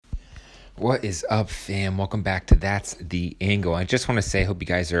What is up, fam? Welcome back to That's the Angle. I just want to say I hope you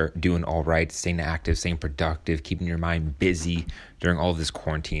guys are doing all right, staying active, staying productive, keeping your mind busy during all of this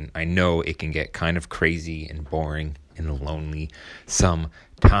quarantine. I know it can get kind of crazy and boring and lonely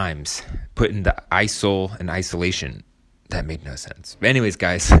sometimes. Putting the ISOL and isolation, that made no sense. But anyways,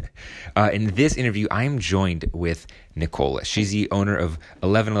 guys, in this interview, I am joined with Nicola. She's the owner of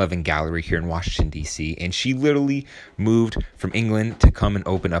 1111 Gallery here in Washington, D.C., and she literally moved from England to come and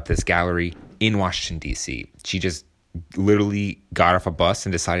open up this gallery in Washington, D.C. She just literally got off a bus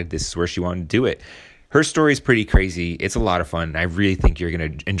and decided this is where she wanted to do it. Her story is pretty crazy. It's a lot of fun. I really think you're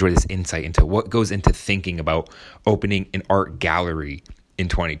going to enjoy this insight into what goes into thinking about opening an art gallery in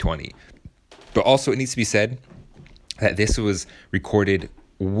 2020. But also, it needs to be said that this was recorded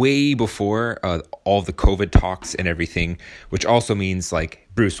way before all the COVID talks and everything, which also means, like,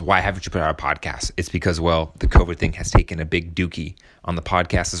 Bruce, why haven't you put out a podcast? It's because, well, the COVID thing has taken a big dookie on the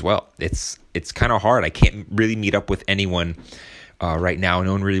podcast as well. It's kind of hard. I can't really meet up with anyone right now.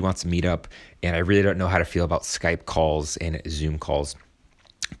 No one really wants to meet up, and I really don't know how to feel about Skype calls and Zoom calls.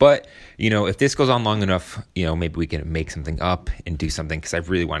 But, if this goes on long enough, maybe we can make something up and do something, because I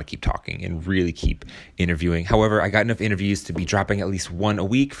really want to keep talking and really keep interviewing. However, I got enough interviews to be dropping at least one a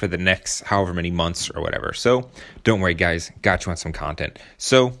week for the next however many months or whatever. So don't worry, guys. Got you on some content.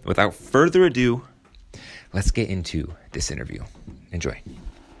 So without further ado, let's get into this interview. Enjoy.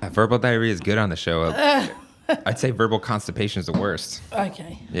 Verbal diarrhea is good on the show. I'd say verbal constipation is the worst.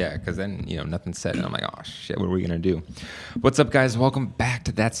 Okay. Yeah, because then, nothing's said. And I'm like, oh, shit, what are we going to do? What's up, guys? Welcome back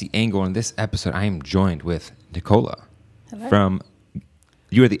to That's the Angle. In this episode, I am joined with Nicola. Hello.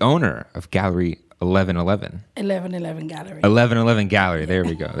 You are the owner of Gallery 1111. 1111 Gallery. 1111 Gallery. There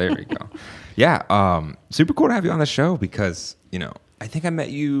we go. Yeah, super cool to have you on the show because, I think I met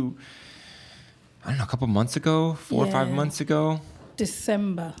you, a couple months ago, 4 or 5 months ago.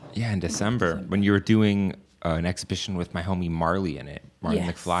 December. Yeah, in December, when you were doing an exhibition with my homie Marley in it, Marley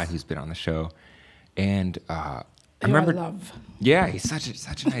McFly, who's been on the show, and I remember, I love. Yeah, he's such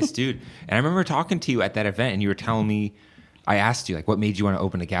a nice dude. And I remember talking to you at that event, and you were telling me, I asked you, like, what made you want to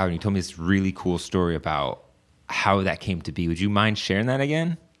open a gallery? And you told me this really cool story about how that came to be. Would you mind sharing that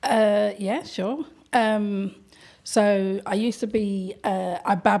again? Yeah, sure. So I used to be,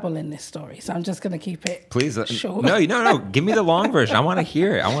 I babble in this story, so I'm just going to keep it short. No. Give me the long version. I want to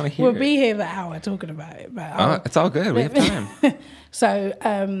hear it. We'll be here the hour talking about it. But it's all good. We have time. So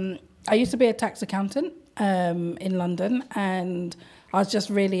I used to be a tax accountant in London, and I was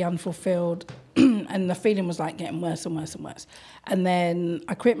just really unfulfilled, and the feeling was like getting worse and worse and worse. And then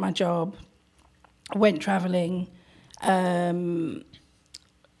I quit my job, went traveling.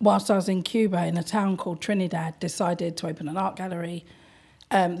 Whilst I was in Cuba, in a town called Trinidad, decided to open an art gallery.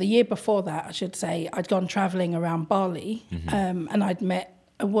 The year before that, I should say, I'd gone travelling around Bali, and I'd met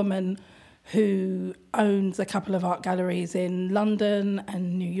a woman who owns a couple of art galleries in London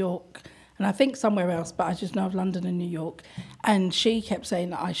and New York, and I think somewhere else, but I just know of London and New York. And she kept saying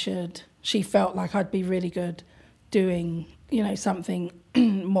that she felt like I'd be really good doing, something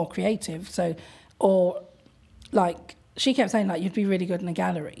more creative. She kept saying, like, you'd be really good in a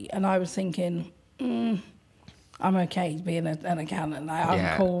gallery. And I was thinking, I'm okay being an accountant.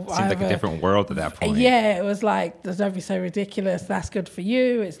 I'm cool. It seemed like a different world at that point. Yeah, it was like, don't be so ridiculous. That's good for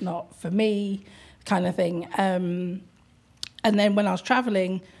you. It's not for me, kind of thing. And then when I was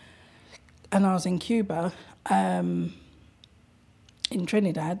traveling and I was in Cuba, in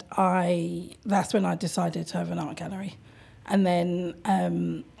Trinidad, that's when I decided to have an art gallery. And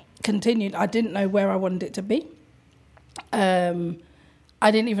then continued. I didn't know where I wanted it to be.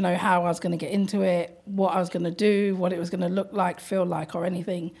 I didn't even know how I was going to get into it, what I was going to do, what it was going to look like, feel like, or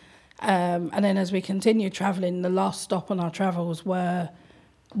anything. And then as we continued traveling, the last stop on our travels was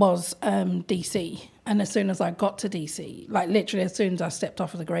DC. And as soon as I got to DC, like literally as soon as I stepped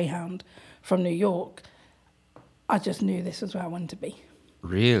off of the Greyhound from New York, I just knew this was where I wanted to be.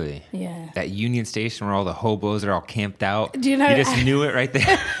 Really? Yeah. That Union Station where all the hobos are all camped out. Do you know? You just knew it right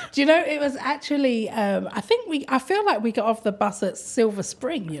there. Do you know? It was actually. I feel like we got off the bus at Silver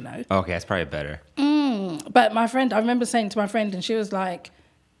Spring. Okay, that's probably better. But my friend, I remember saying to my friend, and she was like,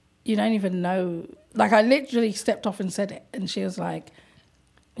 "You don't even know." Like, I literally stepped off and said it, and she was like,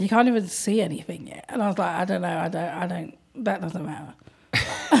 "You can't even see anything yet." And I was like, "I don't know. I don't. That doesn't matter."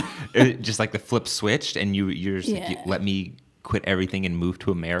 It just like the flip switched, and you're just like, let me quit everything and move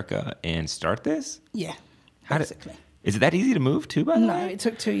to America and start this? Yeah, basically. Is it that easy to move to, by the way? No, it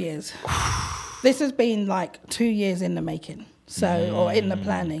took 2 years. This has been like 2 years in the making, or in the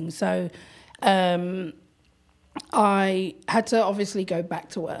planning. So I had to obviously go back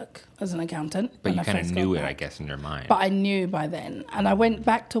to work as an accountant. But when you I kind of first knew got it, I back. guess, in your mind. But I knew by then. And I went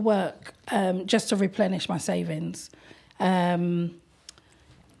back to work just to replenish my savings. And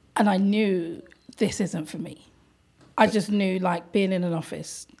I knew this isn't for me. I just knew, like, being in an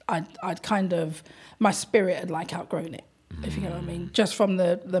office, I'd kind of, my spirit had, like, outgrown it, if you know what I mean, just from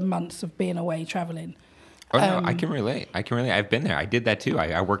the months of being away traveling. Oh, no, I can relate. I've been there. I did that too.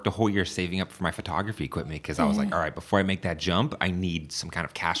 I worked a whole year saving up for my photography equipment because I was like, all right, before I make that jump, I need some kind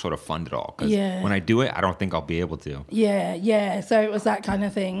of cash flow to fund it all. Because when I do it, I don't think I'll be able to. Yeah. So it was that kind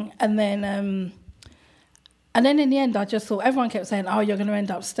of thing. And then in the end, I just thought, everyone kept saying, oh, you're going to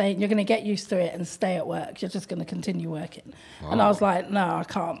end up staying, you're going to get used to it and stay at work. You're just going to continue working. Wow. And I was like, no, I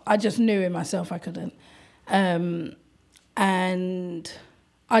can't. I just knew in myself I couldn't. And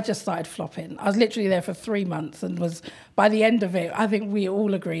I just started flopping. I was literally there for 3 months and by the end of it, I think we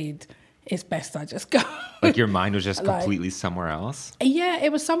all agreed it's best I just go. Like your mind was just completely somewhere else? Yeah,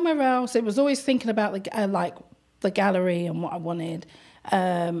 it was somewhere else. It was always thinking about the gallery and what I wanted.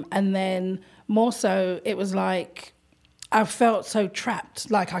 And then more so, it was like I felt so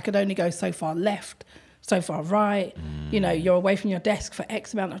trapped, like I could only go so far left, so far right. You know, you're away from your desk for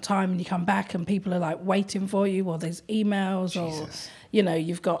X amount of time and you come back and people are like waiting for you, or there's emails, or, you know,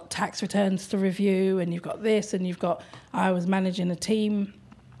 you've got tax returns to review and you've got this and I was managing a team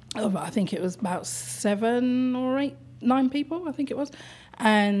of, I think it was about 7 or 8, 9 people, I think it was.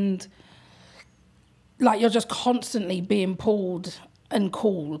 And like, you're just constantly being pulled and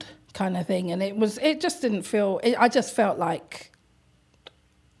called kind of thing. And it just didn't feel, I just felt like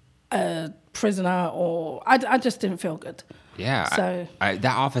a prisoner, or I just didn't feel good. Yeah. So that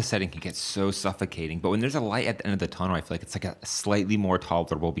office setting can get so suffocating. But when there's a light at the end of the tunnel, I feel like it's like a slightly more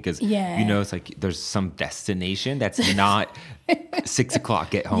tolerable because, you know, it's like there's some destination that's not 6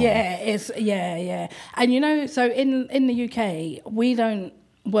 o'clock, get home. Yeah. And, you know, so in the UK, we don't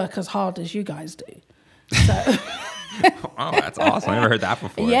work as hard as you guys do. So... Oh, that's awesome. I never heard that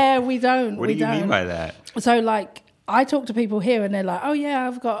before. Yeah, we don't. What do you mean by that? So, like, I talk to people here and they're like, oh, yeah,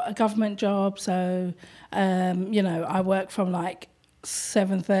 I've got a government job. So, you know, I work from like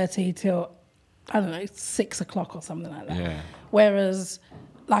 7:30 till, I don't know, 6 o'clock or something like that. Yeah. Whereas,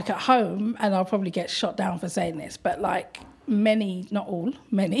 like, at home, and I'll probably get shot down for saying this, but like many, not all,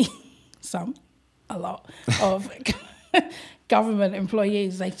 many, some, a lot of government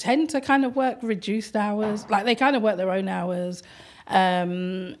employees, they tend to kind of work reduced hours. Like, they kind of work their own hours.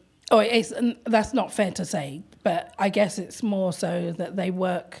 That's not fair to say, but I guess it's more so that they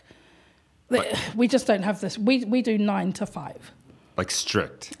work. We just don't have this. We do 9 to 5. Like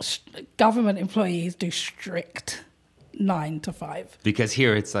strict. Government employees do strict 9 to 5. Because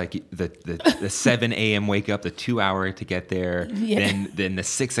here it's like the 7 a.m. wake up, the 2 hour to get there, then the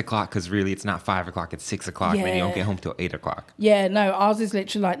 6 o'clock, because really it's not 5 o'clock, it's 6 o'clock, and then you don't get home till 8 o'clock. Yeah, no, ours is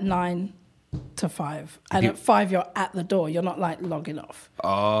literally like 9 to 5, and at 5 you're at the door. You're not like logging off.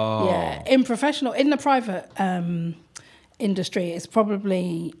 Oh. Yeah, in the private industry, it's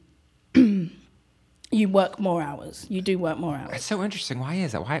probably you work more hours. You do work more hours. That's so interesting. Why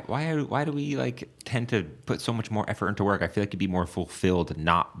is that? Why do we like tend to put so much more effort into work? I feel like you'd be more fulfilled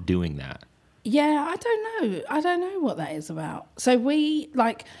not doing that. Yeah, I don't know what that is about. So we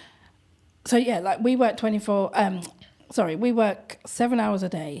work we work 7 hours a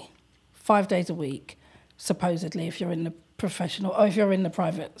day, 5 days a week, supposedly, if you're in the professional or if you're in the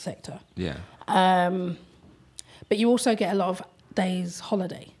private sector. Yeah. But you also get a lot of days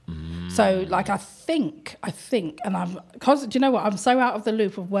holiday. So like I think, and because do you know what? I'm so out of the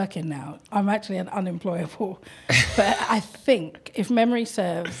loop of working now. I'm actually an unemployable. But I think, if memory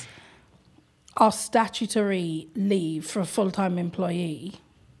serves, our statutory leave for a full-time employee,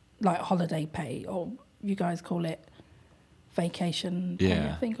 like holiday pay, or you guys call it vacation pay,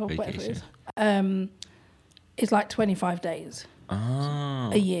 I think, or vacation. Whatever it is like 25 days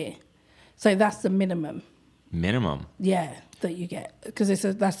a year. So that's the minimum. Minimum? Yeah, that you get, because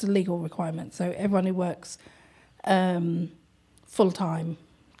that's the legal requirement. So everyone who works full-time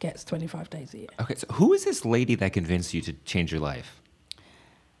gets 25 days a year. Okay, so who is this lady that convinced you to change your life?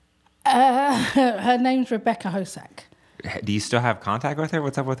 Her name's Rebecca Hosack. Do you still have contact with her?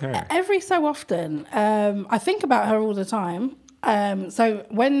 What's up with her? Every so often. I think about her all the time. So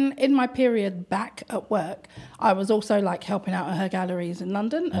when in my period back at work, I was also like helping out at her galleries in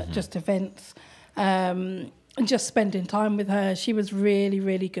London at just events, and just spending time with her. She was really,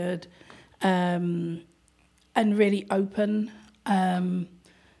 really good, and really open,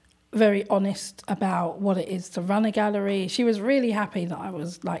 very honest about what it is to run a gallery. She was really happy that I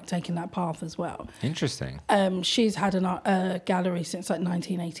was like taking that path as well. Interesting. She's had a gallery since like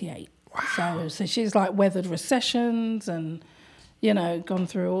 1988. Wow. So she's like weathered recessions and, you know, gone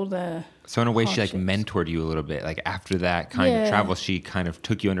through all the So in a way, she like hardships. mentored you a little bit. Like after that kind of Yeah. travel, she kind of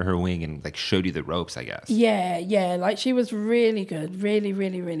took you under her wing and like showed you the ropes, I guess. Yeah. Like she was really good. Really,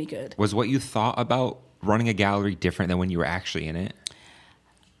 really, really good. Was what you thought about running a gallery different than when you were actually in it?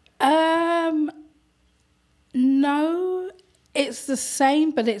 No, it's the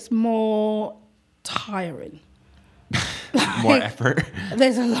same, but it's more tiring. More effort?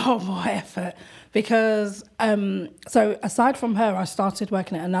 There's a lot more effort because, so aside from her, I started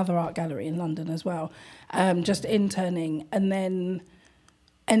working at another art gallery in London as well, just interning, and then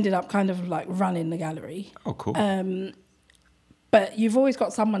ended up kind of like running the gallery. Oh, cool. But you've always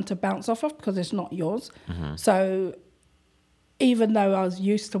got someone to bounce off of because it's not yours. So even though I was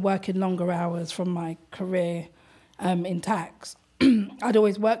used to working longer hours from my career in tax, I'd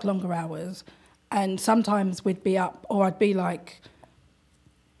always work longer hours. And sometimes we'd be up, or I'd be like,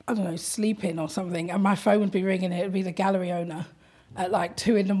 I don't know, sleeping or something, and my phone would be ringing. It would be the gallery owner at like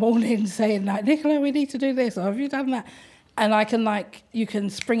 2 a.m. saying like, Nicola, we need to do this, or have you done that? And I can like, you can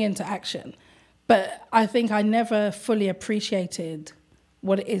spring into action. But I think I never fully appreciated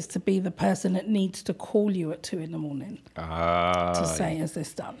what it is to be the person that needs to call you at 2 a.m. to say, is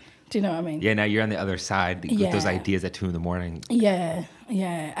this done? Do you know what I mean? Yeah, now you're on the other side with those ideas at 2 a.m. Yeah.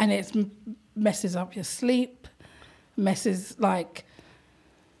 And it messes up your sleep, like,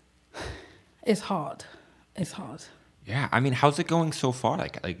 it's hard. Yeah, I mean, how's it going so far?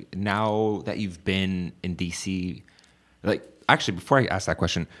 Like now that you've been in DC, like actually before I ask that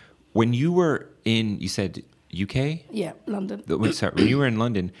question, when you were in, you said UK? Yeah, London. When you were in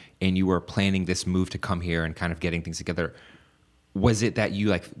London and you were planning this move to come here and kind of getting things together, was it that you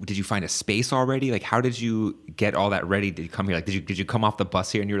like, did you find a space already? Like, how did you get all that ready to come here? Like, did you come off the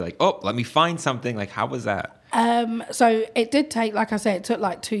bus here and you were like, oh, let me find something? Like, how was that? So it did take, like I said, it took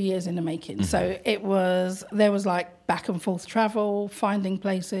like 2 years in the making. So there was like back and forth travel, finding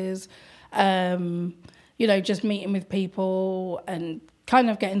places, you know, just meeting with people and kind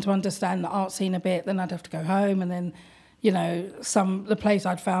of getting to understand the art scene a bit. Then I'd have to go home, and then, you know, the place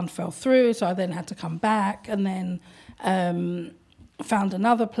I'd found fell through, so I then had to come back, and then found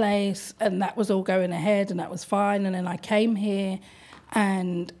another place, and that was all going ahead, and that was fine. And then I came here,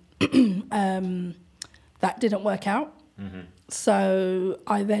 and that didn't work out. So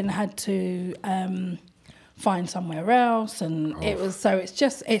I then had to find somewhere else, and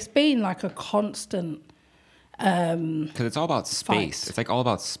it's been like a constant. Because it's all about space. Fight. It's like all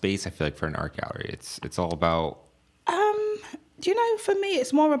about space. I feel like for an art gallery, it's all about. Do you know? For me,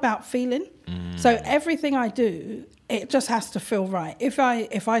 it's more about feeling. So everything I do, it just has to feel right. If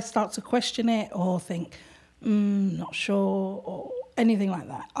I start to question it or think, not sure, or anything like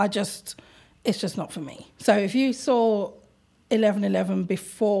that, it's just not for me. So if you saw 1111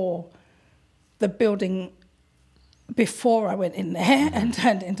 before the building, before I went in there and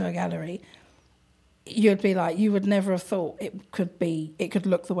turned it into a gallery, you'd be like, you would never have thought it could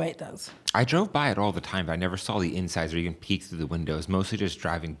look the way it does. I drove by it all the time, but I never saw the insides or even peeked through the windows. Mostly just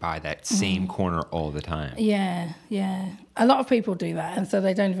driving by that same corner all the time. Yeah. A lot of people do that, and so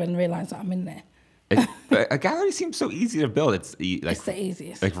they don't even realize that I'm in there. A gallery seems so easy to build. It's It's the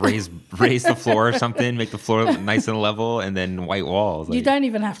easiest. Like raise the floor or something, make the floor nice and level, and then white walls. You don't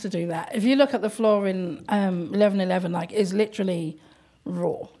even have to do that. If you look at the floor in 1111, like, it's literally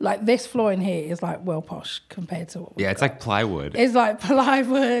raw. Like, this floor in here is like well posh compared to what we've it's got. like plywood. It's like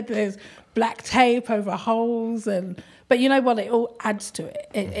plywood. There's black tape over holes, but you know what? It all adds to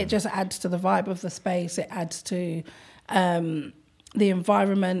it. It just adds to the vibe of the space. It adds to the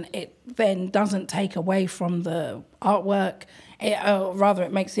environment. It then doesn't take away from the artwork.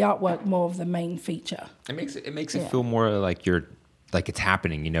 It makes the artwork more of the main feature. It makes it feel more like it's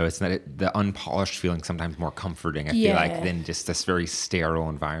happening. You know, it's not the unpolished feeling. Sometimes more comforting. I feel like than just this very sterile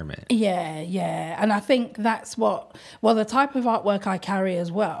environment. Yeah, and I think that's the type of artwork I carry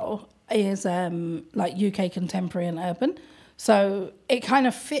as well is like UK contemporary and urban. So it kind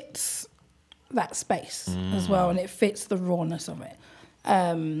of fits that space as well, and it fits the rawness of it.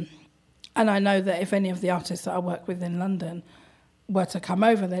 And I know that if any of the artists that I work with in London were to come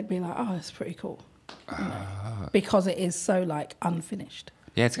over, they'd be like, oh, that's pretty cool. Because it is so like unfinished.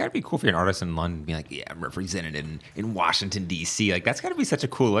 Yeah, it's got to be cool for an artist in London being like, yeah, I'm represented in Washington, D.C. Like, that's got to be such a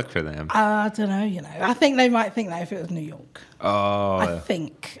cool look for them. I don't know, you know. I think they might think that if it was New York. Oh. I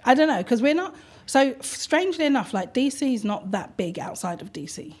don't know, because we're not... So, strangely enough, like, D.C. is not that big outside of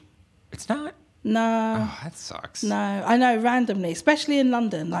D.C. It's not? No. Oh, that sucks. No, I know, randomly, especially in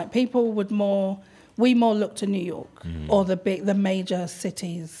London, like, people would we more look to New York or the major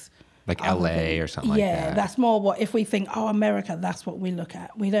cities. Like LA or something like that. Yeah, that's more if we think, oh, America, that's what we look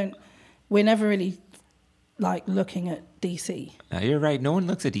at. We don't we're never really like looking at DC. You're right. No one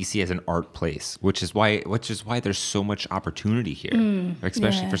looks at DC as an art place, which is why there's so much opportunity here,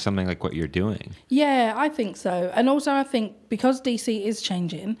 especially for something like what you're doing. Yeah, I think so. And also I think because DC is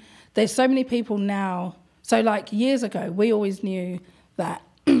changing, there's so many people now. So like years ago, we always knew that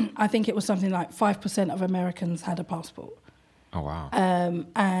I think it was something like 5% of Americans had a passport. Oh, wow.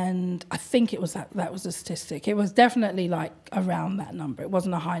 And I think it was that was a statistic. It was definitely like around that number. It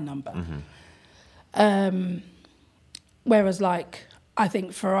wasn't a high number. Whereas like, I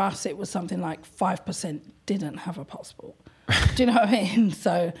think for us, it was something like 5% didn't have a passport. Do you know what I mean?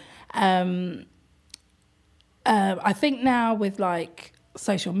 So I think now with like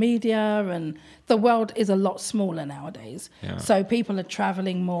social media and the world is a lot smaller nowadays. Yeah. So people are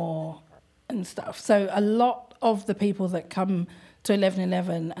traveling more and stuff. So a lot of the people that come to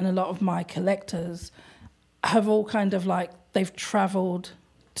 11/11 and a lot of my collectors have all kind of like, they've traveled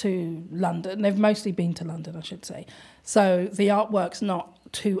to London. They've mostly been to London, I should say. So the artwork's not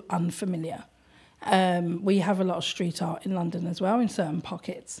too unfamiliar. We have a lot of street art in London as well, in certain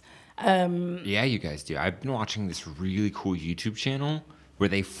pockets. Yeah, you guys do. I've been watching this really cool YouTube channel where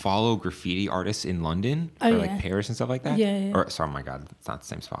they follow graffiti artists in London or like Paris and stuff like that. Yeah. Or sorry, oh my God, it's not the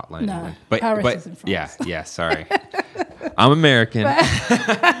same spot. London. No, but Paris is in France. Yeah, sorry. I'm American.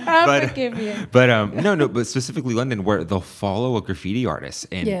 I forgive you. But but specifically London, where they'll follow a graffiti artist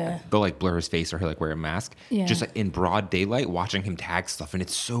and they'll like blur his face or he'll like wear a mask, just like in broad daylight, watching him tag stuff, and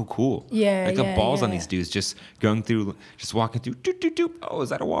it's so cool. Yeah, like the balls on these dudes just going through, just walking through. Doop, doop, doop. Oh, is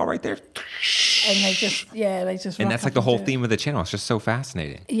that a wall right there? And they just. And that's like the whole theme of the channel. It's just so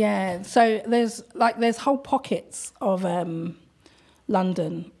fascinating. Yeah. So there's whole pockets of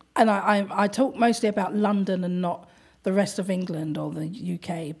London, and I talk mostly about London and not the rest of England or the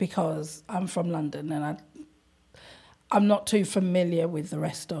UK because I'm from London and I'm not too familiar with the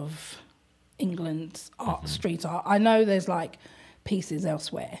rest of England's art, street art. I know there's like pieces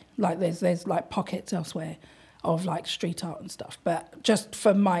elsewhere, like there's like pockets elsewhere of like street art and stuff. But just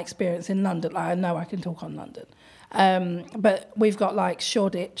from my experience in London, like I know I can talk on London. But we've got like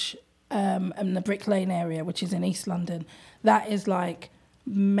Shoreditch and the Brick Lane area, which is in East London. That is like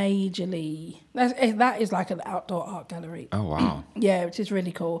majorly, that is like an outdoor art gallery. Oh, wow. Yeah, which is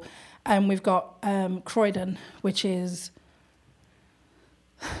really cool. And we've got Croydon, which is,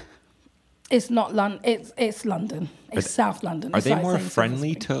 it's not London, it's London. It's South London. Are they more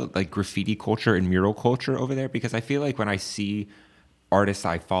friendly to like graffiti culture and mural culture over there? Because I feel like when I see artists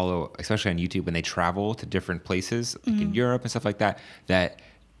I follow, especially on YouTube, when they travel to different places, like in Europe and stuff like that, that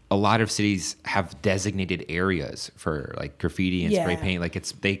a lot of cities have designated areas for like graffiti and spray paint. Like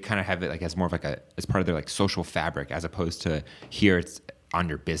they kind of have it like as more of like as part of their like social fabric, as opposed to here it's on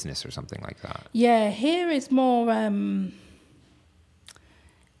your business or something like that. Yeah, here it's more.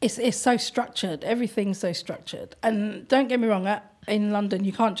 It's so structured. Everything's so structured. And don't get me wrong, in London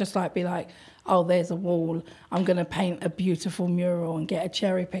you can't just like be like, oh, there's a wall, I'm going to paint a beautiful mural and get a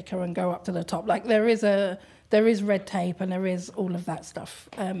cherry picker and go up to the top. Like there is red tape and there is all of that stuff,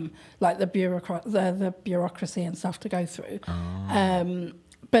 like the bureaucracy and stuff to go through. Oh.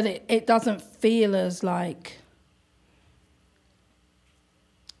 But it doesn't feel as like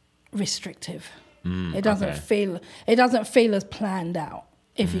restrictive. It doesn't feel as planned out,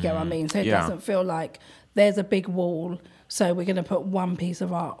 if you get what I mean. So it doesn't feel like there's a big wall, so we're going to put one piece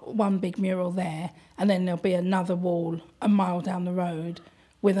of art, one big mural there, and then there'll be another wall a mile down the road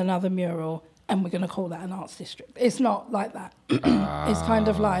with another mural, and we're going to call that an arts district. It's not like that. It's kind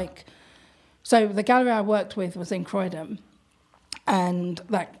of like... So the gallery I worked with was in Croydon, and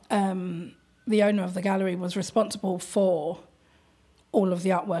that the owner of the gallery was responsible for all of the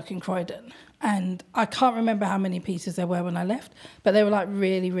artwork in Croydon. And I can't remember how many pieces there were when I left, but they were like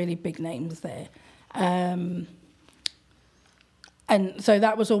really, really big names there. And so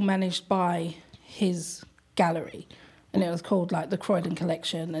that was all managed by his gallery. And it was called like the Croydon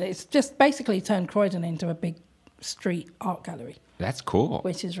Collection. And it's just basically turned Croydon into a big street art gallery. That's cool.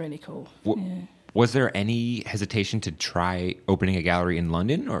 Which is really cool. Was there any hesitation to try opening a gallery in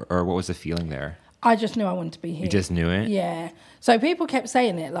London, or what was the feeling there? I just knew I wanted to be here. You just knew it? Yeah. So people kept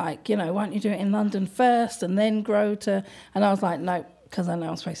saying it like, why don't you do it in London first and then grow to... And I was like, no, because I know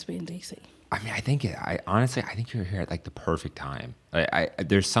I'm supposed to be in DC. I mean, honestly, I think you're here at like the perfect time.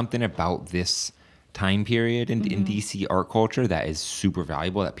 There's something about this time period in DC art culture that is super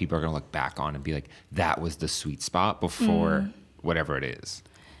valuable that people are going to look back on and be like, that was the sweet spot before whatever it is.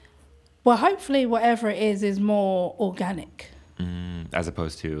 Well, hopefully whatever it is more organic. As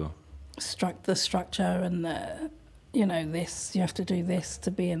opposed to? The structure and the, this, you have to do this to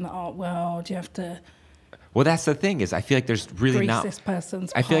be in the art world. You have to... Well, that's the thing is I feel like there's really grease not. this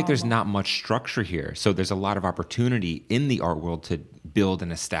person's I feel like there's palm. not much structure here, so there's a lot of opportunity in the art world to build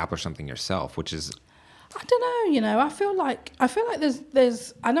and establish something yourself, which is I don't know, you know. I feel like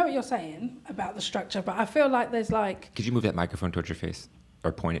there's. I know what you're saying about the structure, but I feel like there's like Could you move that microphone towards your face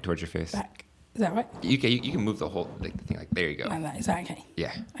or point it towards your face? back. Is that right? You can move the whole like, the thing like there you go. Like that. Is that okay?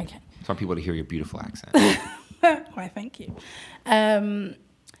 Yeah. Okay. Just want people to hear your beautiful accent. Why? Thank you.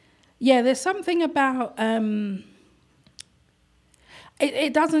 Yeah, there's something about.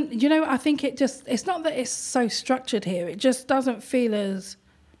 It doesn't. You know, I think it just. It's not that it's so structured here. It just doesn't feel as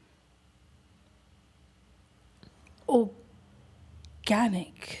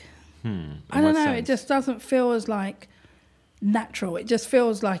organic. I don't know. It just doesn't feel as like natural. It just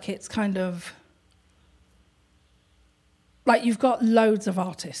feels like it's kind of like you've got loads of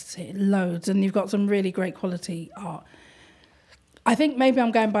artists here, loads, and you've got some really great quality art. I think maybe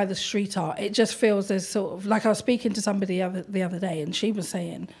I'm going by the street art. It just feels there's sort of like I was speaking to somebody the other day, and she was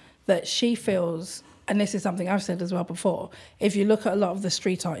saying that she feels, and this is something I've said as well before. If you look at a lot of the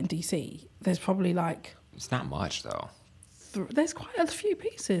street art in DC, there's probably like It's not much though. there's quite a few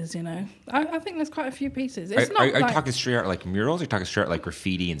pieces, you know. I think there's quite a few pieces. It's Are not you like talking straight art like murals or are you talking straight art like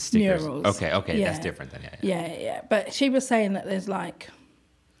graffiti and stickers? murals. Okay, Yeah. that's different then. Yeah. Yeah. But she was saying that there's like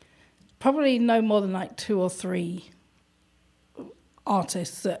probably no more than like 2 or 3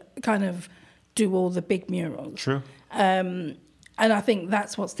 artists that kind of do all the big murals. True. And I think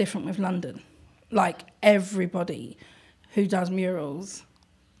that's what's different with London. Like everybody who does murals.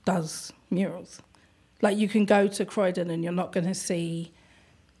 Like you can go to Croydon and you're not going to see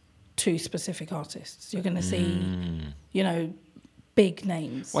 2 specific artists. You're going to see, you know, big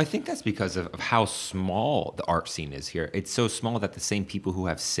names. Well, I think that's because of how small the art scene is here. It's so small that the same people who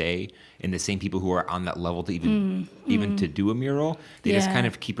have say and the same people who are on that level to even to do a mural, they just Yeah. kind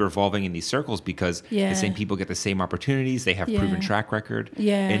of keep evolving in these circles because Yeah. the same people get the same opportunities. They have proven Yeah. track record.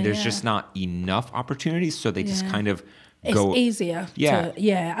 Yeah, And there's yeah. just not enough opportunities. So they just Yeah. kind of It's go. easier.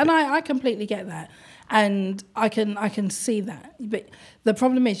 Yeah. And I completely get that. And I can see that. But the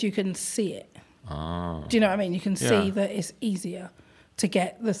problem is you can see it. Oh. Do you know what I mean? You can see Yeah. that it's easier to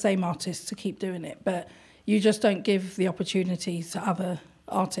get the same artists to keep doing it. But you just don't give the opportunities to other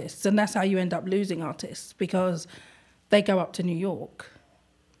artists. And that's how you end up losing artists because they go up to New York.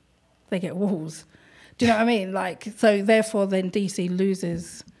 They get walls. Do you know what I mean? Like, so therefore then DC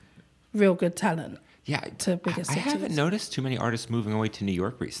loses real good talent. Yeah, To bigger I haven't cities. noticed too many artists moving away to New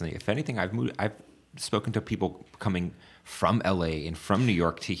York recently. If anything, I've spoken to people coming from LA and from New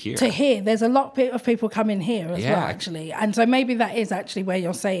York to here. To here, there's a lot of people coming here as Yeah. well, actually. And so maybe that is actually where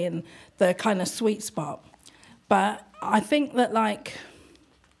you're saying the kind of sweet spot. But I think that, like,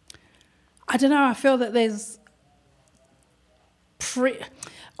 I don't know, I feel that there's...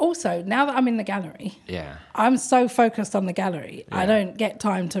 Also, now that I'm in the gallery, Yeah. I'm so focused on the gallery. I Yeah. don't get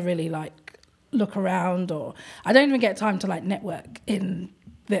time to really, like, look around, or I don't even get time to, like, network in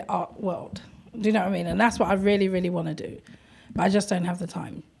the art world. Do you know what I mean? And that's what I really, really want to do. But I just don't have the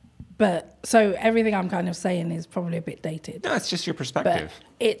time. But so everything I'm kind of saying is probably a bit dated. No, it's just your But perspective.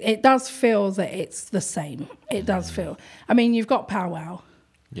 it does feel that it's the same. It does feel. I mean, you've got Powwow,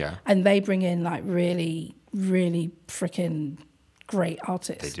 Yeah. and they bring in like really, really freaking great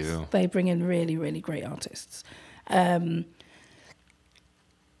artists. They do. They bring in really, really great artists.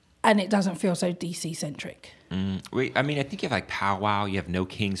 And it doesn't feel so DC centric. Wait, I mean, I think you have like Powwow, you have No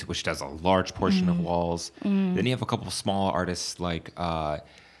Kings, which does a large portion of walls. Then you have a couple of small artists like, oh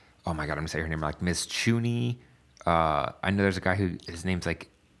my God, I'm gonna say her name, like Miss Chuni. I know there's a guy who, his name's like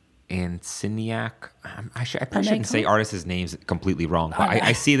Anciniac. I probably shouldn't say artists' names completely wrong, but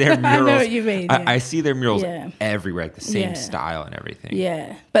I see their murals. I know what you mean, yeah. I see their murals Yeah. everywhere, like the same Yeah. style and everything.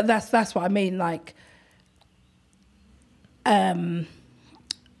 Yeah, but that's what I mean. Like,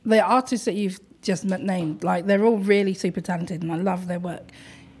 the artists that you've just named, like they're all really super talented, and I love their work.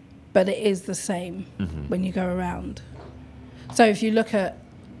 But it is the same when you go around. So if you look at,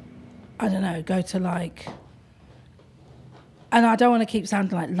 I don't know, go to like, and I don't want to keep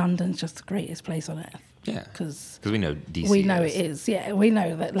sounding like London's just the greatest place on earth. Yeah. Because we know DC. we know is. it is. Yeah, we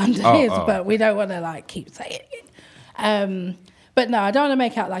know that London Oh, is, oh. but we don't want to like keep saying it. But no, I don't want to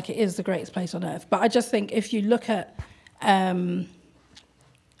make out like it is the greatest place on earth. But I just think if you look at, and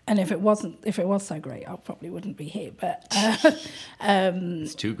if it was so great, I probably wouldn't be here. But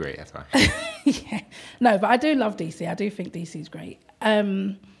It's too great, that's why. yeah, no, but I do love DC. I do think DC's great.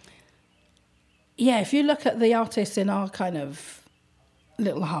 Yeah, if you look at the artists in our kind of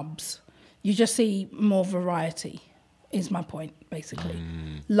little hubs, you just see more variety, is my point, basically.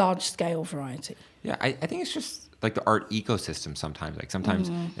 Large scale variety. Yeah, I think it's just like the art ecosystem sometimes. Like sometimes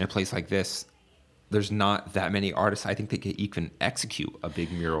in a place like this, there's not that many artists I think that can even execute a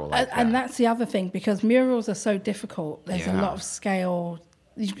big mural like that. And that's the other thing, because murals are so difficult. There's a Yeah. lot of scale.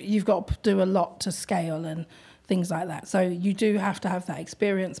 You've got to do a lot to scale and things like that. So you do have to have that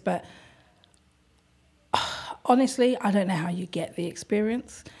experience. But honestly, I don't know how you get the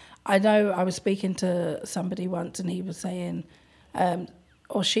experience. I know I was speaking to somebody once and he was saying,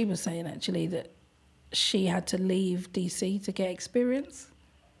 or she was saying actually, that she had to leave DC to get experience.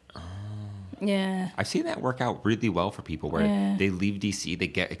 Yeah. I've seen that work out really well for people where they leave DC, they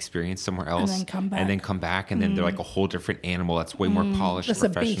get experience somewhere else, then come back. and then they're like a whole different animal that's way more polished, That's a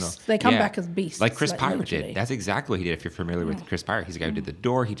professional. beast. They come back as beasts, Like Chris like, Pirate literally. did. That's exactly what he did. If you're familiar with Chris Pirate, he's the guy who did The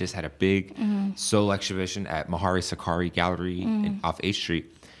Door. He just had a big solo exhibition at Mahari Sakari Gallery off H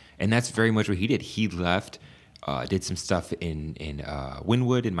Street. And that's very much what he did. He left, did some stuff in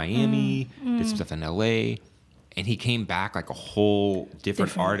Wynwood in Miami, did some stuff in LA. And he came back like a whole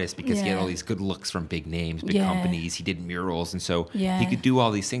different artist because he had all these good looks from big names, big companies. He did murals. And so he could do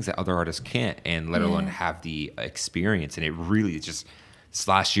all these things that other artists can't, and let alone have the experience. And it really just, this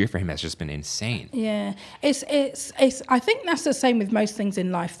last year for him has just been insane. Yeah. It's I think that's the same with most things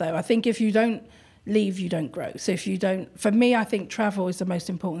in life, though. I think if you don't leave, you don't grow. So if you don't, for me, I think travel is the most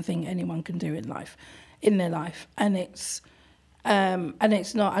important thing anyone can do in their life. And it's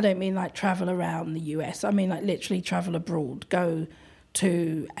not, I don't mean like travel around the US. I mean like literally travel abroad, go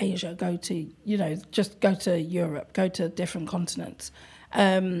to Asia, go to, just go to Europe, go to different continents.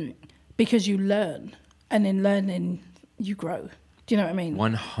 Because you learn, and in learning, you grow. Do you know what I mean?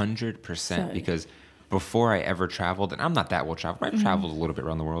 100%. Because before I ever traveled, and I'm not that well traveled, I've traveled a little bit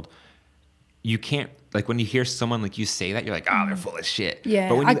around the world. You can't, like when you hear someone like you say that, you're like, oh, they're full of shit. Yeah,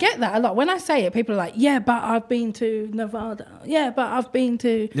 but when I get that a lot. When I say it, people are like, yeah, but I've been to Nevada. Yeah, but I've been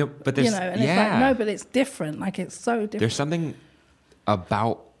to, No, but there's, and it's like, no, but it's different. Like, it's so different. There's something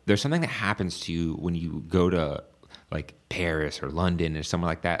that happens to you when you go to like Paris or London or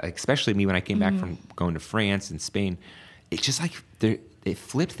somewhere like that. Like, especially me when I came back from going to France and Spain. It's just like it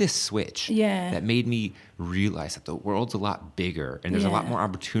flipped this switch that made me realize that the world's a lot bigger and there's a lot more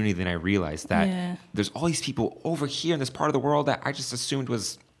opportunity than I realized. That there's all these people over here in this part of the world that I just assumed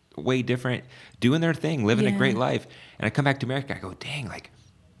was way different, doing their thing, living a great life. And I come back to America, I go, dang, like,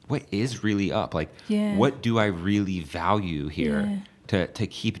 what is really up? Like, what do I really value here to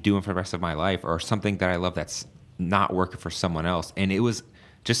keep doing for the rest of my life, or something that I love that's not working for someone else? And it was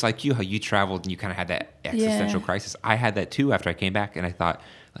just like you, how you traveled and you kind of had that existential crisis. I had that too after I came back, and I thought,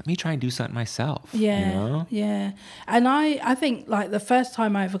 let me try and do something myself. Yeah, yeah. And I think like the first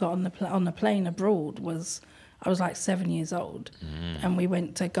time I ever got on the plane abroad was, I was like 7 years old, and we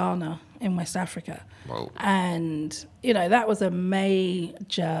went to Ghana in West Africa. Whoa. And, that was a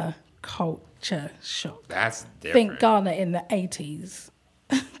major culture shock. That's different. I think Ghana in the 80s,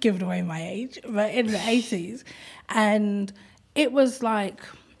 giving away my age, but in the 80s. And it was like,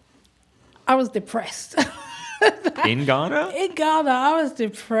 I was depressed. In Ghana? In Ghana, I was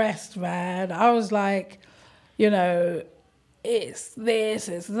depressed, man. I was like, it's this,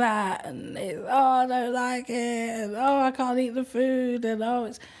 it's that, and I don't like it, and I can't eat the food, and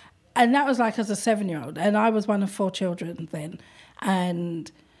and that was like as a 7-year-old, and I was one of 4 children then,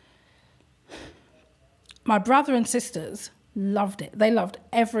 and my brother and sisters loved it. They loved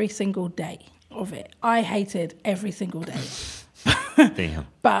every single day of it. I hated every single day. Damn.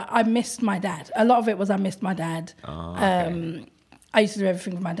 But I missed my dad. A lot of it was I missed my dad. Oh, okay. I used to do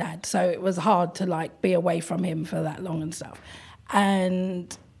everything with my dad, so it was hard to like be away from him for that long and stuff.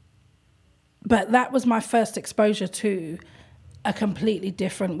 But that was my first exposure to a completely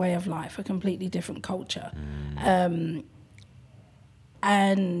different way of life, a completely different culture.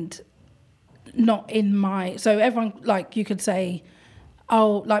 And not in my... So everyone, like, you could say,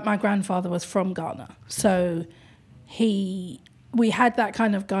 oh, like my grandfather was from Ghana. So we had that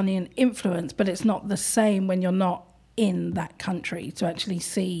kind of Ghanaian influence, but it's not the same when you're not in that country to actually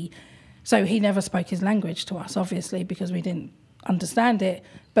see. So he never spoke his language to us, obviously, because we didn't understand it.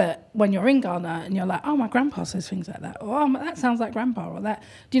 But when you're in Ghana and you're like, oh, my grandpa says things like that, or oh, that sounds like grandpa, or that.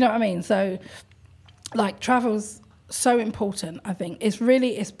 Do you know what I mean? So, like, travel's so important, I think.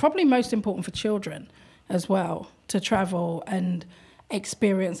 It's probably most important for children as well, to travel and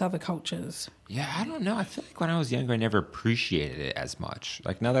experience other cultures. Yeah, I don't know. I feel like when I was younger, I never appreciated it as much.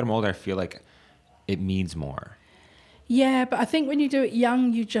 Like, now that I'm older, I feel like it means more. Yeah, but I think when you do it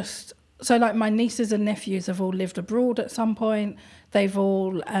young, you just... So, like, my nieces and nephews have all lived abroad at some point. They've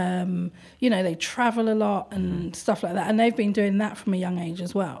all, they travel a lot and stuff like that. And they've been doing that from a young age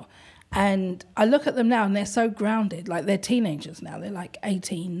as well. And I look at them now and they're so grounded. Like, they're teenagers now. They're like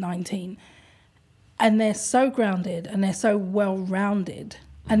 18, 19. And they're so grounded and they're so well-rounded.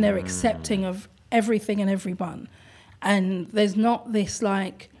 And they're accepting of everything and everyone. And there's not this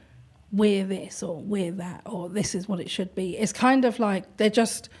like, we're this or we're that or this is what it should be. It's kind of like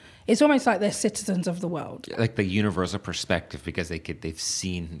it's almost like they're citizens of the world. Like the universal perspective, because they've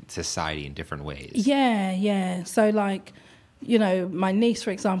seen society in different ways. Yeah. So like, you know, my niece,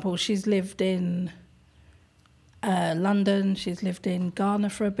 for example, she's lived in London, she's lived in Ghana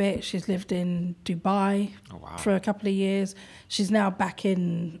for a bit, she's lived in Dubai for a couple of years. She's now back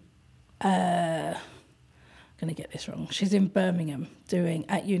in, I'm going to get this wrong, she's in Birmingham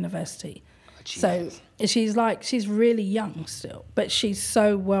at university. So she's really young still, but she's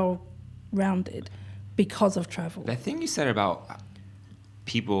so well-rounded because of travel. That thing you said about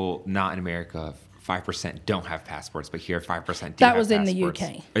people not in America, 5% don't have passports, but here 5% do have passports. That was in the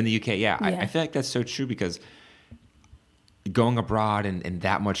UK. In the UK, yeah. I feel like that's so true, because going abroad and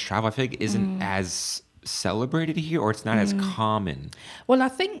that much travel, I feel like isn't as celebrated here, or it's not as common. Well, I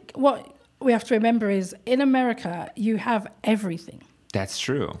think what we have to remember is in America, you have everything. That's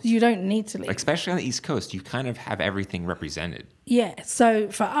true. You don't need to leave. Especially on the East Coast, you kind of have everything represented. Yeah. So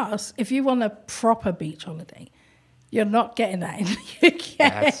for us, if you want a proper beach holiday, you're not getting that in the UK.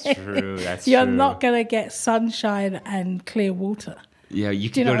 That's true. You're not going to get sunshine and clear water. Yeah, you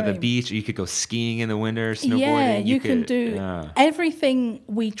could go to the beach, or you could go skiing in the winter, snowboarding. Yeah, you can do everything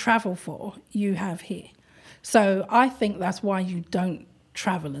we travel for, you have here. So I think that's why you don't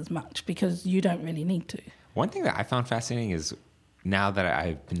travel as much, because you don't really need to. One thing that I found fascinating is, now that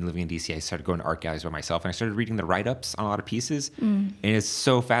I've been living in DC, I started going to art galleries by myself, and I started reading the write-ups on a lot of pieces. And it's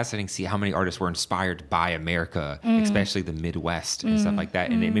so fascinating to see how many artists were inspired by America, especially the Midwest and stuff like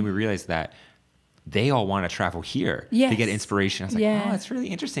that. And it made me realize that they all want to travel here to get inspiration. I was like, oh, that's really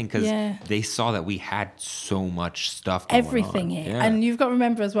interesting, because they saw that we had so much stuff going everything on. Here. Yeah. And you've got to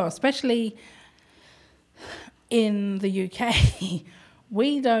remember as well, especially in the UK,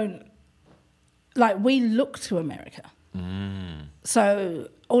 we look to America. So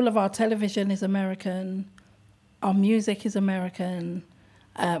all of our television is American, our music is American,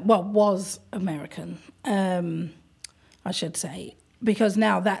 was American, I should say, because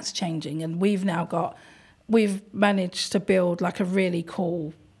now that's changing, and we've managed to build like a really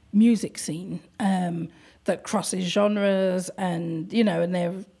cool music scene that crosses genres, and you know,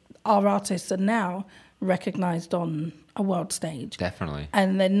 and our artists are now recognized on a world stage. Definitely.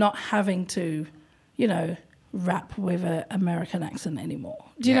 And they're not having to, you know, rap with an American accent anymore.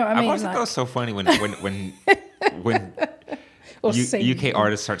 Do you know what I mean? I always thought it was so funny when UK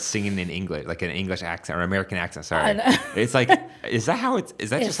artists start singing in English, like an English accent or American accent. Sorry, it's like, is that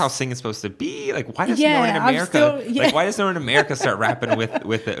just how singing's supposed to be? Like, why does no one in America? Like, why does no one in America start rapping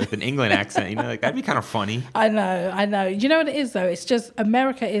with an England accent? You know, like that'd be kind of funny. I know. You know what it is though? It's just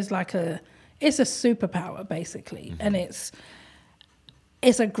America is like it's a superpower basically, and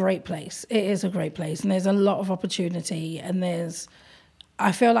it's a great place. It is a great place, and there's a lot of opportunity, and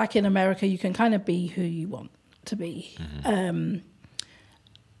I feel like in America you can kind of be who you want to be,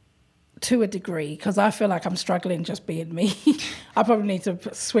 to a degree, because I feel like I'm struggling just being me. I probably need to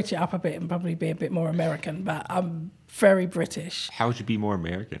switch it up a bit and probably be a bit more American, but I'm very British. How would you be more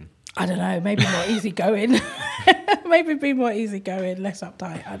American? I don't know, maybe more easygoing. Maybe be more easygoing, less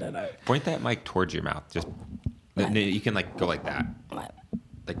uptight, I don't know. Point that mic towards your mouth. Just you can like go like that.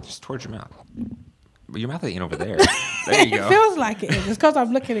 Like just towards your mouth. Your mouth ain't over there. There you go. It feels like it is. It's because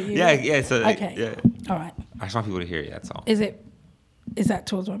I'm looking at you. Yeah. So okay. Yeah. All right. I just want people to hear you. That's all. Is that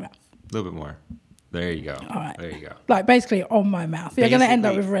towards my mouth? A little bit more. There you go. All right. There you go. Like basically on my mouth. You're going to end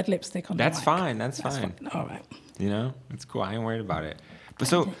up with red lipstick on. That's the mic. fine. That's fine. All right. You know, it's cool. I ain't worried about it. But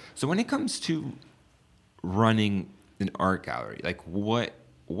so when it comes to running an art gallery, like what?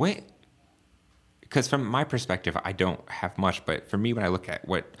 Because from my perspective, I don't have much, but for me, when I look at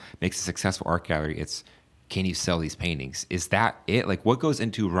what makes a successful art gallery, it's, can you sell these paintings? Is that it? Like, what goes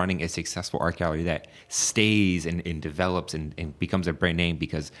into running a successful art gallery that stays and develops and becomes a brand name?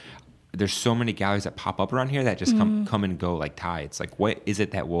 Because there's so many galleries that pop up around here that just come and go like tides. Like, what is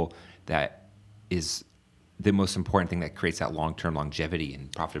it that is the most important thing that creates that long-term longevity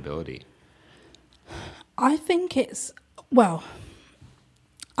and profitability? I think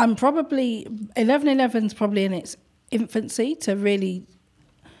I'm probably 1111's probably in its infancy to really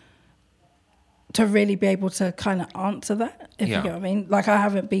be able to kind of answer that, if you get what I mean. Like, I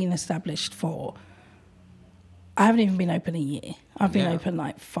haven't been established I haven't even been open a year. I've been open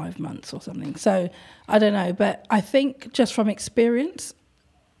like 5 months or something. So I don't know, but I think just from experience,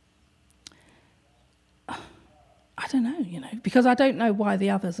 I don't know, you know, because I don't know why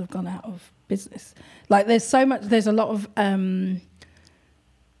the others have gone out of business. Like, there's a lot of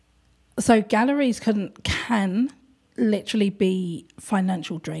so galleries can literally be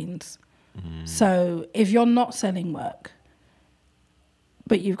financial drains So if you're not selling work,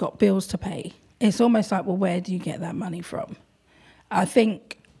 but you've got bills to pay, it's almost like, well, where do you get that money from? I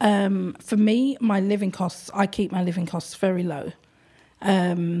think for me, my living costs, I keep my living costs very low.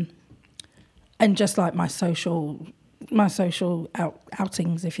 And just like my social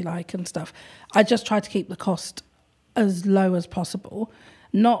outings, if you like, and stuff, I just try to keep the cost as low as possible.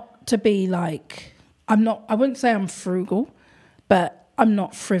 Not to be like, I wouldn't say I'm frugal, but I'm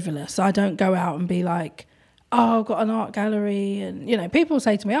not frivolous. I don't go out and be like, oh, I've got an art gallery. And, you know, people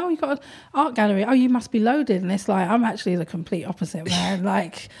say to me, oh, you've got an art gallery. Oh, you must be loaded. And it's like, I'm actually the complete opposite, man.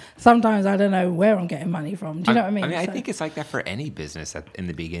 Like, sometimes I don't know where I'm getting money from. Do you know what I mean? I mean, I think it's like that for any business in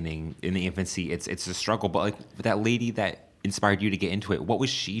the beginning, in the infancy. It's a struggle. But like that lady that inspired you to get into it, what was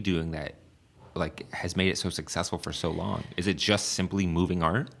she doing that like has made it so successful for so long? Is it just simply moving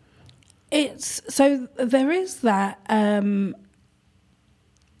art? So there is that.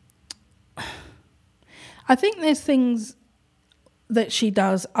 I think there's things that she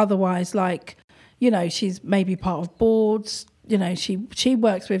does otherwise, like, you know, she's maybe part of boards. You know, she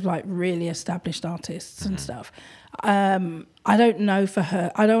works with like really established artists and stuff. I don't know for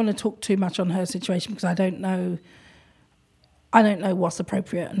her. I don't want to talk too much on her situation because I don't know what's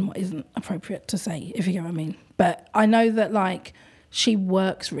appropriate and what isn't appropriate to say, if you get what I mean. But I know that like she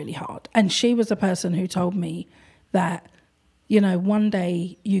works really hard, and she was the person who told me that, you know, one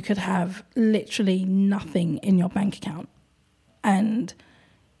day you could have literally nothing in your bank account and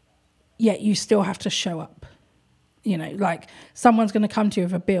yet you still have to show up. You know, like someone's going to come to you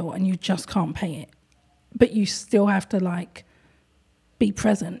with a bill and you just can't pay it, but you still have to like be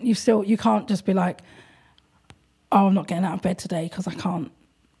present. You can't just be like, oh, I'm not getting out of bed today because I can't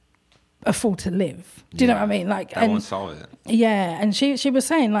afford to live. Do you know what I mean? Like, that won't solve it. Yeah, and she was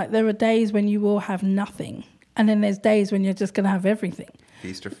saying like there are days when you will have nothing. And then there's days when you're just going to have everything.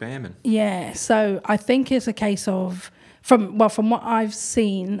 Feast or famine. Yeah. So I think it's a case of, from what I've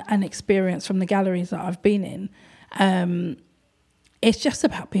seen and experienced from the galleries that I've been in, it's just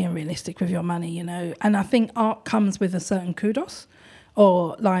about being realistic with your money, you know. And I think art comes with a certain kudos.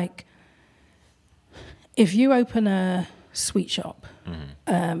 Or like, if you open a sweet shop,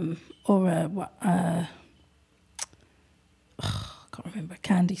 or I can't remember,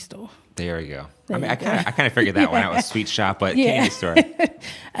 candy store. There we go. I kind of figured that one out, was sweet shop, but candy store.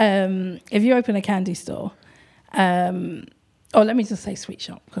 If you open a candy store, or let me just say sweet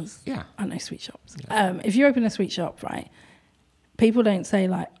shop because I know sweet shops. Yeah. If you open a sweet shop, right, people don't say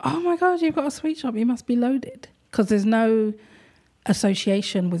like, oh my God, you've got a sweet shop, you must be loaded. Because there's no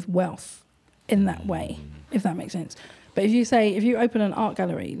association with wealth in that way, if that makes sense. But if you open an art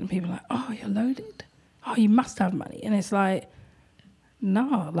gallery, then people are like, oh, you're loaded. Oh, you must have money. And it's like,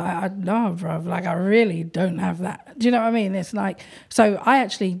 no, bruv, like I really don't have that. Do you know what I mean? It's like, so I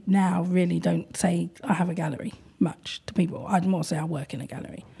actually now really don't say I have a gallery much to people. I'd more say I work in a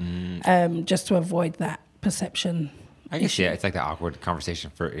gallery, just to avoid that perception. I guess, yeah, it's like the awkward conversation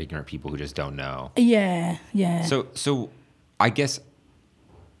for ignorant people who just don't know. Yeah, yeah. So I guess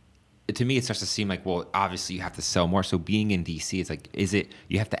to me, it starts to seem like, well, obviously you have to sell more. So being in DC, it's like,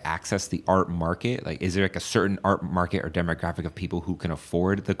 you have to access the art market? Like, is there like a certain art market or demographic of people who can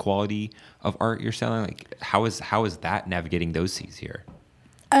afford the quality of art you're selling? Like, how is that navigating those seas here?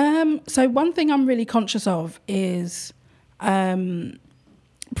 So one thing I'm really conscious of is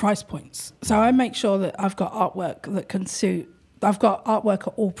price points. So I make sure that I've got artwork that can suit. I've got artwork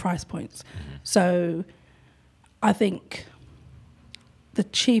at all price points. So I think the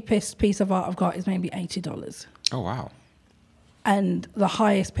cheapest piece of art I've got is maybe $80. Oh, wow. And the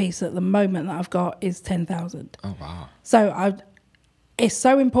highest piece at the moment that I've got is $10,000. Oh, wow. So it's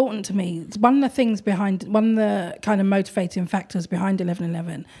so important to me. It's one of the kind of motivating factors behind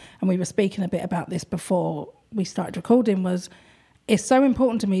 1111, and we were speaking a bit about this before we started recording, was it's so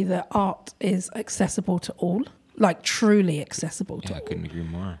important to me that art is accessible to all, like truly accessible to all. I couldn't agree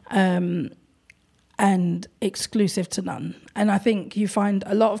more. And exclusive to none. And I think you find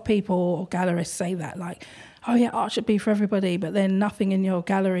a lot of people or gallerists say that, like, oh yeah, art should be for everybody, but then nothing in your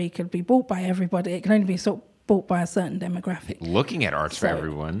gallery could be bought by everybody. It can only be bought by a certain demographic. Looking at art's for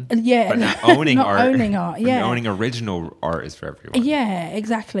everyone. Yeah. But not owning not art. Owning art, yeah. Owning original art is for everyone. Yeah,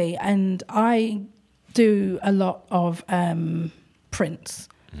 exactly. And I do a lot of prints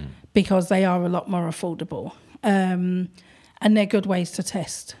because they are a lot more affordable. And they're good ways to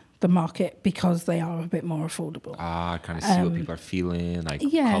test the market because they are a bit more affordable. Kind of see what people are feeling, like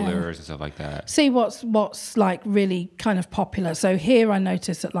colors and stuff like that. See what's like really kind of popular. So here I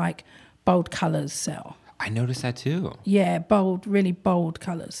noticed that like bold colors sell. I noticed that too. Yeah, really bold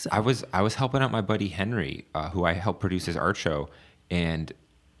colors sell. I was helping out my buddy Henry, who I helped produce his art show, and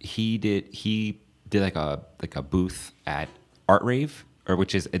he did like a booth at Art Rave, or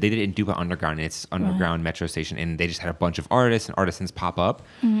which is, they did it in Dubai Underground, and it's underground metro station, and they just had a bunch of artists and artisans pop up.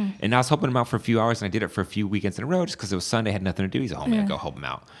 And I was helping him out for a few hours, and I did it for a few weekends in a row just because it was Sunday, had nothing to do. He's like, oh man, go help him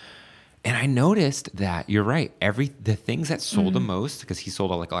out. And I noticed that you're right. The things that sold the most, because he sold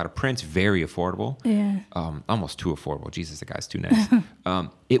like a lot of prints, very affordable. Yeah. Almost too affordable. Jesus, the guy's too nice.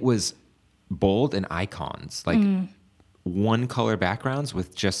 It was bold and icons, like one color backgrounds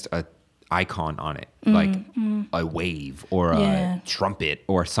with just a icon on it, like a wave or a trumpet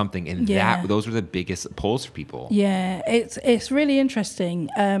or something. And those were the biggest pulls for people. Yeah, it's really interesting.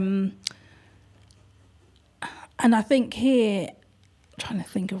 And I think here, trying to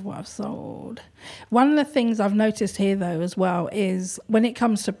think of what I've sold. One of the things I've noticed here though as well is when it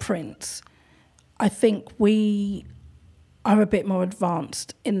comes to prints, I think we are a bit more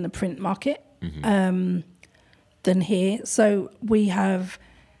advanced in the print market than here. So we have,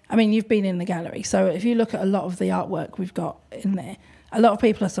 I mean, you've been in the gallery, so if you look at a lot of the artwork we've got in there, a lot of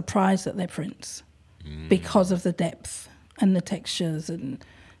people are surprised at their prints because of the depth and the textures and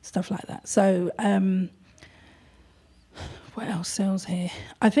stuff like that. So what else sells here?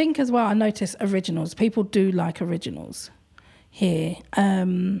 I think as well, I notice originals. People do like originals here.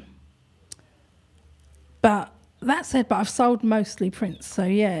 But that said, I've sold mostly prints. So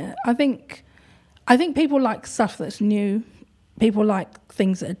yeah, I think people like stuff that's new. People like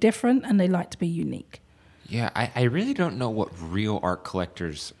things that are different, and they like to be unique. Yeah, I really don't know what real art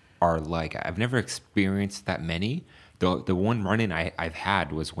collectors are like. I've never experienced that many. The one run-in I've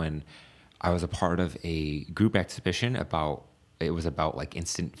had was when I was a part of a group exhibition about like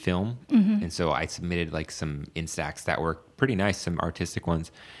instant film. And so I submitted like some Instax that were pretty nice, some artistic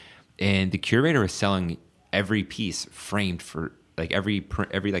ones. And the curator was selling every piece framed for like every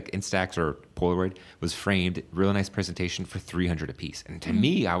like Instax or Polaroid was framed, real nice presentation for $300 a piece. And to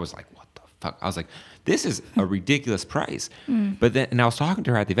me, I was like, what the fuck? I was like, this is a ridiculous price. But then, and I was talking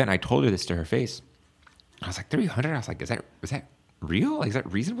to her at the event, and I told her this to her face. I was like, $300? I was like, is that real? Like, is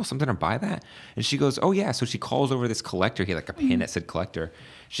that reasonable? Something to buy that? And she goes, oh yeah. So she calls over this collector. He had like a pin that said collector.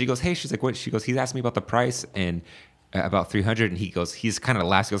 She goes, hey, she's like, what? She goes, he's asked me about the price and about 300. And he goes, he's kind of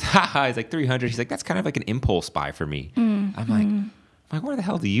laughs. He goes, haha. He's like 300. He's like, that's kind of like an impulse buy for me. I'm like, where the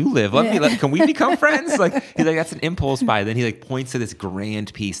hell do you live? Can we become friends? Like, he's like, that's an impulse buy. Then he like points to this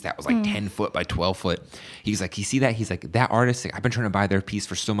grand piece that was like 10 foot by 12 foot. He's like, you see that? He's like, that artist, like, I've been trying to buy their piece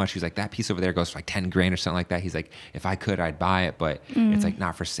for so much. He's like, that piece over there goes for like 10 grand or something like that. He's like, if I could, I'd buy it, but it's like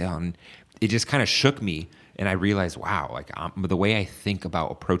not for sale. And it just kind of shook me. And I realized, wow, like the way I think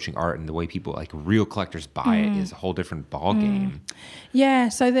about approaching art and the way people, like real collectors buy it is a whole different ball game. Yeah.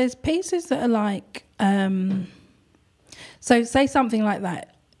 So there's pieces that are like, so say something like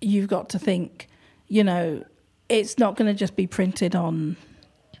that, you've got to think, you know, it's not going to just be printed on,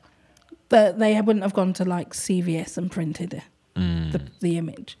 they wouldn't have gone to like CVS and printed the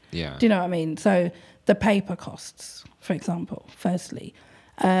image. Yeah. Do you know what I mean? So the paper costs, for example, firstly,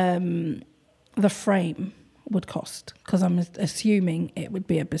 the frame would cost, because I'm assuming it would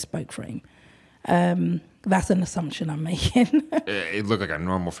be a bespoke frame. That's an assumption I'm making. It looked like a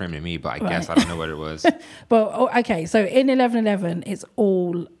normal frame to me, but I guess I don't know what it was. Well, okay, so in 1111, it's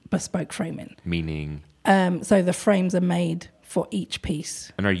all bespoke framing. Meaning? So the frames are made for each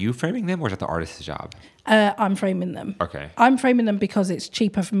piece. And are you framing them, or is that the artist's job? I'm framing them. Okay. I'm framing them because it's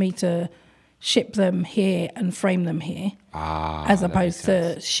cheaper for me to ship them here and frame them here, as opposed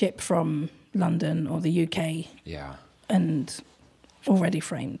to ship from London or the UK. Yeah. And already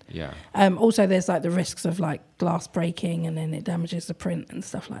framed. Yeah. Also, there's like the risks of like glass breaking, and then it damages the print and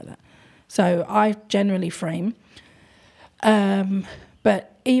stuff like that. So I generally frame.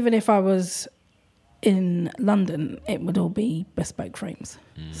 But even if I was in London, it would all be bespoke frames.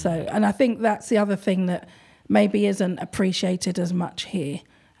 So, and I think that's the other thing that maybe isn't appreciated as much here,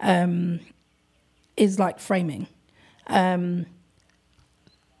 is like framing. Well,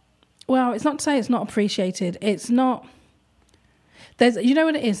 it's not to say it's not appreciated. It's not. You know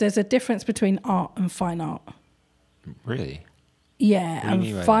what it is? There's a difference between art and fine art. Really? Yeah,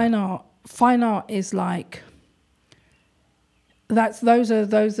 and fine art is like, those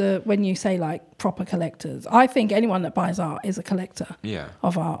are when you say like proper collectors. I think anyone that buys art is a collector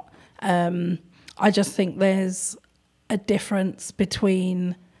of art. I just think there's a difference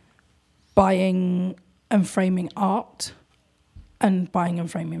between buying and framing art and buying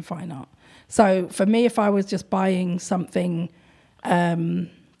and framing fine art. So for me, if I was just buying something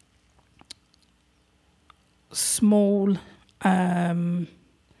small, trying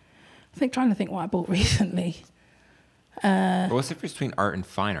to think what I bought recently. But what's the difference between art and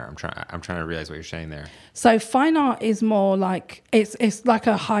fine art? I'm trying to realize what you're saying there. So fine art is more like it's like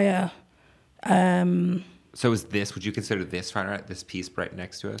a higher. So would you consider this fine art, this piece right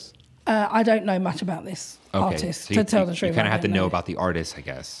next to us? I don't know much about this artist, so to tell the truth. You kind of have to know know about the artist, I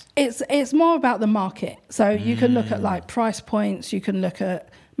guess. It's more about the market. So you can look at like price points. You can look at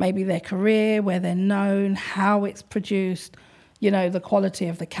maybe their career, where they're known, how it's produced. The quality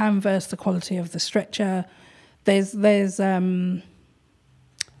of the canvas, the quality of the stretcher. There's a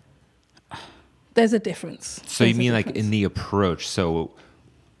difference. So you mean like in the approach? So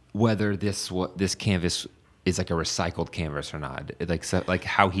whether this canvas is like a recycled canvas or not, like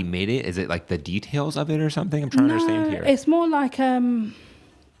how he made it, is it like the details of it or something? I'm trying to understand here. It's more like I don't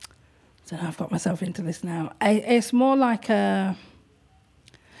know, I've got myself into this now. It's more like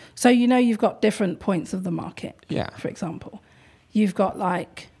so you've got different points of the market. Yeah. For example, you've got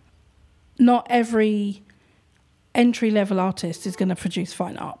like not every entry-level artist is going to produce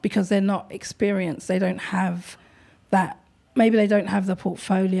fine art because they're not experienced. They don't have that. Maybe they don't have the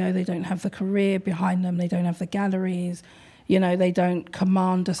portfolio. They don't have the career behind them. They don't have the galleries. They don't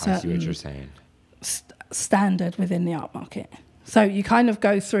command a certain I see what you're saying. Standard within the art market. So you kind of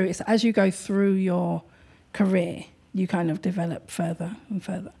go through. It's as you go through your career, you kind of develop further and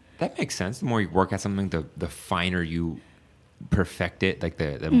further. That makes sense. The more you work at something, the finer you perfect it. Like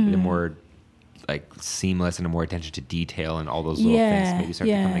the more like seamless and the more attention to detail and all those little things maybe start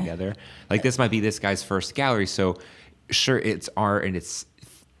to come together. Like this might be this guy's first gallery, so sure it's art and it's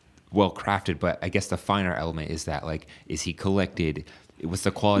well crafted, but I guess the fine art element is that like, is he collected? What's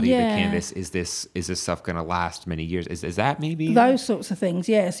the quality of the canvas? Is this stuff going to last many years? Is that maybe those sorts of things?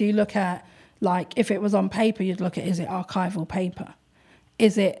 Yeah. So you look at like if it was on paper, you'd look at, is it archival paper?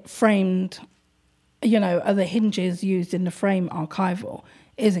 Is it framed? Are the hinges used in the frame archival?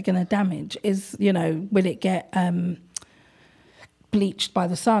 Is it going to damage? Will it get bleached by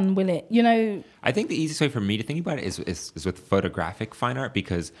the sun? Will it, I think the easiest way for me to think about it is with photographic fine art,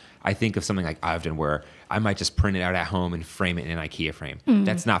 because I think of something like I've done where I might just print it out at home and frame it in an IKEA frame.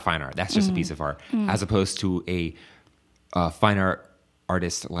 That's not fine art. That's just a piece of art, as opposed to a fine art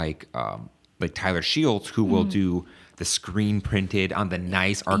artist like Tyler Shields, who will do the screen printed on the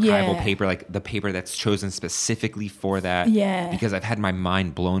nice archival paper, like the paper that's chosen specifically for that. Yeah. Because I've had my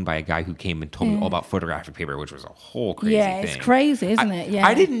mind blown by a guy who came and told me all about photographic paper, which was a whole crazy thing. Yeah, it's crazy, isn't it? Yeah.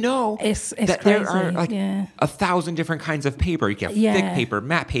 I didn't know it's that crazy. there are like 1,000 different kinds of paper. You can have thick paper,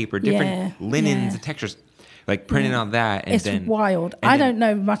 matte paper, different linens and textures. Like printing on that, and it's wild. I don't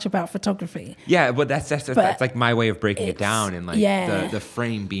know much about photography. Yeah, but that's like my way of breaking it down, and like the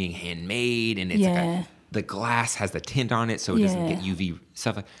frame being handmade, and it's like the glass has the tint on it, so it doesn't get UV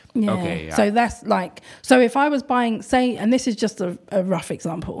stuff. Okay, so that's like, so if I was buying, say, and this is just a rough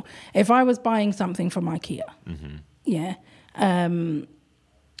example, if I was buying something from IKEA,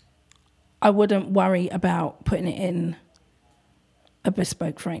 I wouldn't worry about putting it in a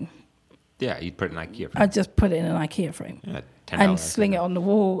bespoke frame. Yeah, you'd put it in an IKEA frame. I'd just put it in an IKEA frame. Yeah, and sling it on the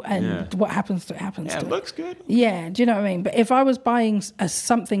wall, and what happens to it happens to it. Yeah, it looks good. Yeah, do you know what I mean? But if I was buying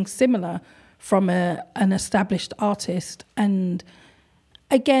something similar from an established artist, and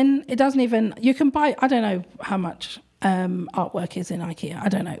again, it doesn't even, you can buy, I don't know how much artwork is in IKEA, I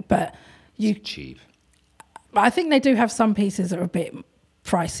don't know, but it's cheap. I think they do have some pieces that are a bit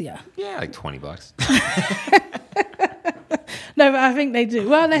pricier. Yeah, like $20. No, but I think they do.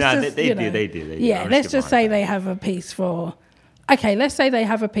 Well, they do. Yeah, let's just say they have a piece for, let's say they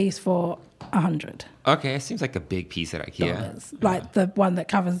have a piece for $100. Okay, it seems like a big piece at IKEA. Like the one that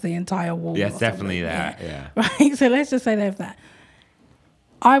covers the entire wall. Yeah, it's definitely that, yeah. Right, so let's just say they have that.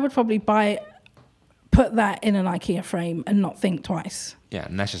 I would probably put that in an IKEA frame and not think twice. Yeah,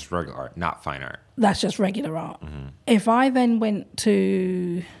 and that's just regular art, not fine art. That's just regular art. Mm-hmm. If I then went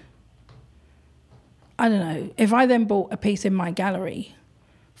to, I don't know, if I then bought a piece in my gallery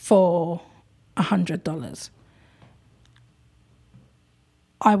for $100,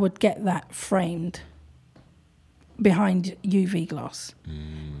 I would get that framed behind UV glass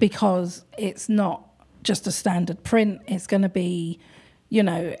because it's not just a standard print. It's going to be,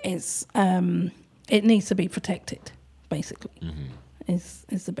 it's it needs to be protected, basically. Is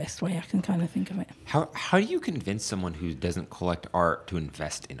the best way I can kind of think of it. How do you convince someone who doesn't collect art to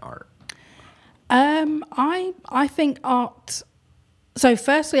invest in art? I think art. So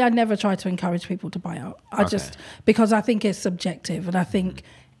firstly, I never try to encourage people to buy art. Because I think it's subjective, and I think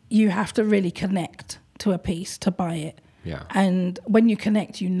you have to really connect to a piece to buy it. Yeah. And when you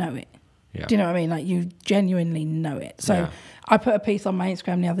connect, you know it. Yeah. Do you know what I mean? Like you genuinely know it. So I put a piece on my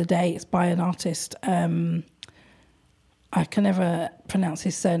Instagram the other day. It's by an artist. I can never pronounce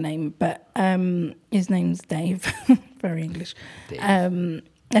his surname, but his name's Dave. Very English. Dave.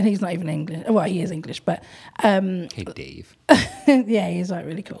 And he's not even English. Well, he is English, but Hey, Dave. yeah, he's like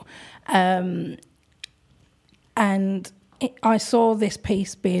really cool. And I saw this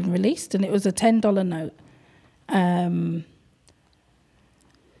piece being released, and it was a $10 note. And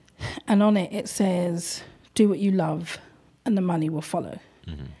on it says, "Do what you love, and the money will follow."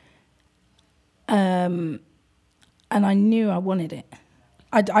 And I knew I wanted it.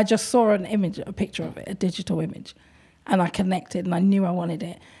 I just saw an image, a picture of it, a digital image, and I connected, and I knew I wanted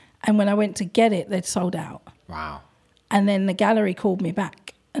it. And when I went to get it, they'd sold out. Wow. And then the gallery called me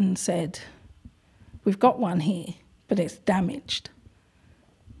back and said, "We've got one here, but it's damaged.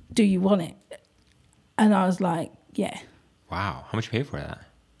 Do you want it?" And I was like, "Yeah." Wow. How much you pay for that?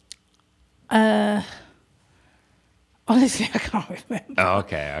 Honestly, I can't remember. Oh,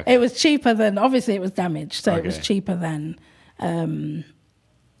 okay. It was cheaper than, obviously it was damaged, so it was Okay. cheaper than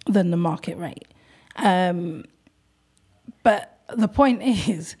the market rate. But the point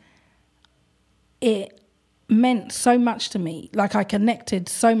is, it meant so much to me. Like, I connected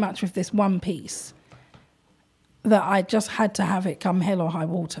so much with this one piece that I just had to have it come hell or high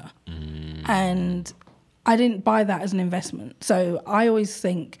water. And I didn't buy that as an investment. So I always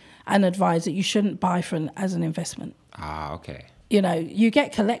think and advise that you shouldn't buy as an investment. Ah, okay. You know, you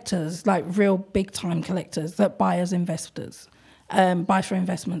get collectors, like real big time collectors, that buy as investors, buy for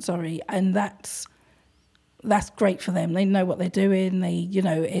investment, sorry. And that's great for them. They know what they're doing.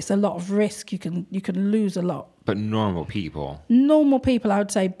 It's a lot of risk. You can lose a lot. But normal people, Normal people, I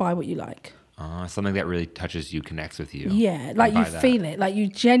would say, buy what you like. something that really touches you, connects with you. Yeah, like you buy that. feel it, like you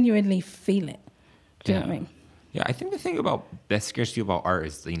genuinely feel it. Do you know what I mean? Yeah, I think the thing that scares you about art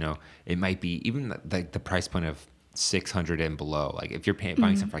is, it might be even like the price point of 600 and below. Like if you're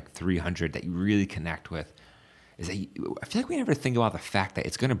buying something for like 300 that you really connect with, is that I feel like we never think about the fact that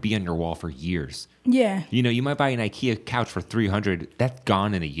it's going to be on your wall for years. Yeah. You might buy an IKEA couch for 300, that's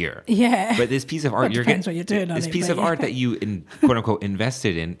gone in a year. Yeah. But this piece of art, Well, it depends what you're doing on this it, piece but of yeah. art that you quote unquote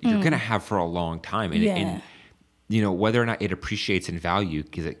invested in, you're going to have for a long time. And, Yeah. and whether or not it appreciates in value,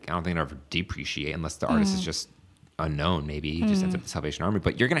 because I don't think it'll ever depreciate unless the artist is just unknown. Maybe he just ends up at the Salvation Army,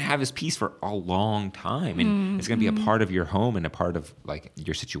 but you're going to have this piece for a long time, and it's going to be a part of your home and a part of like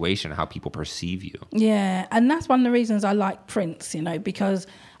your situation, how people perceive you. Yeah, and that's one of the reasons I like prints, because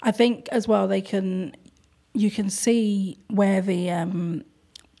I think as well you can see where you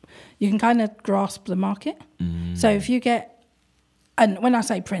can kind of grasp the market. So if you get, and when I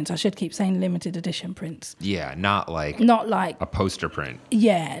say prints, I should keep saying limited edition prints. Yeah, not like a poster print.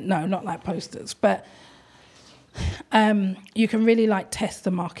 Yeah, no, not like posters, but you can really test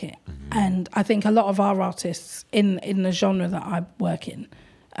the market. And I think a lot of our artists in the genre that I work in,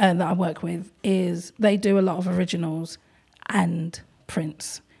 that I work with, is they do a lot of originals and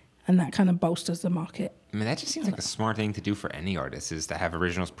prints, and that kind of bolsters the market. I mean, that just seems like a smart thing to do for any artist, is to have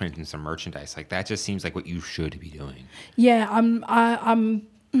originals, print, and some merchandise. Like that just seems like what you should be doing. Yeah, I'm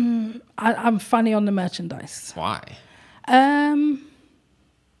funny on the merchandise. Why?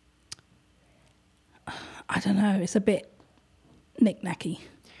 I don't know. It's a bit knick-knacky.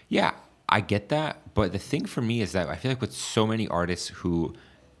 Yeah, I get that, but the thing for me is that I feel like with so many artists who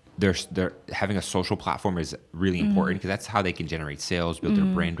they're having a social platform is really important, because that's how they can generate sales, build their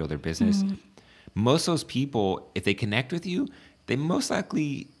brand, build their business. Most of those people, if they connect with you, they most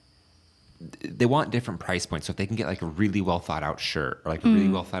likely they want different price points. So if they can get like a really well thought out shirt or like a really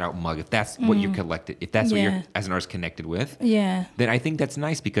well thought out mug, if that's what you're collected, if that's what you're as an artist connected with, Yeah. then I think that's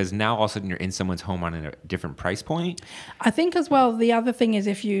nice, because now all of a sudden you're in someone's home on a different price point. I think as well, the other thing is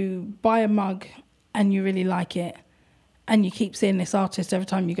if you buy a mug and you really like it and you keep seeing this artist every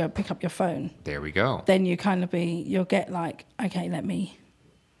time you go pick up your phone, There we go. then you'll get like, okay, let me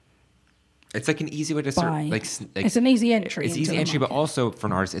It's like an easy way to buy. like It's an easy entry. It's into easy the entry, but market. also for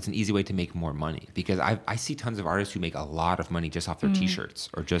an artist, it's an easy way to make more money, because I see tons of artists who make a lot of money just off their T-shirts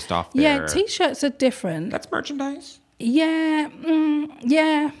or just off their... Yeah, T-shirts are different. That's merchandise. Yeah,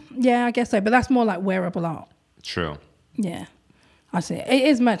 I guess so. But that's more like wearable art. True. Yeah, I see it. It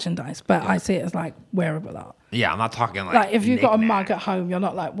is merchandise, but I see it as like wearable art. Yeah, I'm not talking like... Like if you've got a knick-knack. mug at home, you're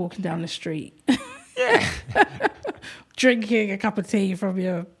not like walking down the street Yeah. drinking a cup of tea from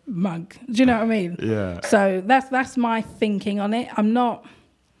your mug. Do you know what I mean? Yeah. So that's my thinking on it. I'm not...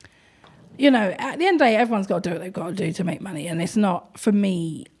 at the end of the day, everyone's got to do what they've got to do to make money. And it's not for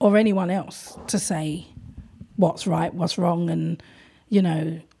me or anyone else to say what's right, what's wrong. And,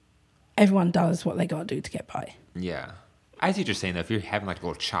 everyone does what they got to do to get by. Yeah. I see what you're saying, though. If you're having like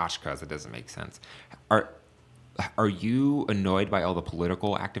little tchotchkes, it doesn't make sense. Are you annoyed by all the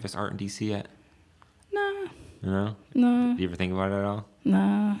political activist art in DC yet? No. No? No, Do you ever think about it at all?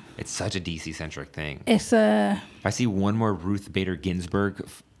 no. It's such a DC-centric thing. It's If I see one more Ruth Bader Ginsburg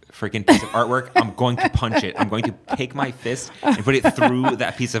freaking piece of artwork, I'm going to punch it. I'm going to take my fist and put it through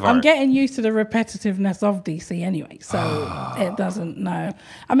that piece of art. I'm getting used to the repetitiveness of DC anyway, so it doesn't. No,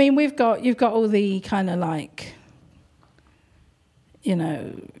 I mean you've got all the kind of like, I don't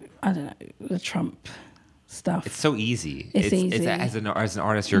know, the Trump stuff. It's so easy. It's easy. As an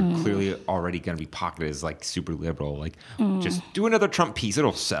artist, you're clearly already going to be pocketed as like super liberal. Like, just do another Trump piece;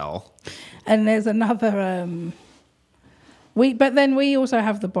 it'll sell. And there's another. But then we also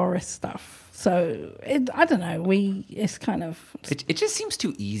have the Boris stuff. So I don't know. It's kind of. It just seems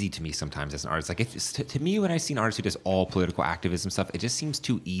too easy to me sometimes as an artist. Like to me, when I see an artist who does all political activism stuff, it just seems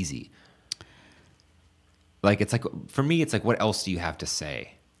too easy. Like it's like for me, it's like what else do you have to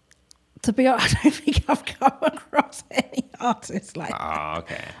say? To be honest, I don't think I've come across any artists like that. Oh,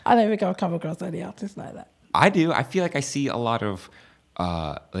 okay. I don't think I've come across any artists like that. I do. I feel like I see a lot of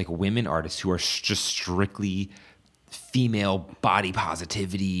like women artists who are just strictly female body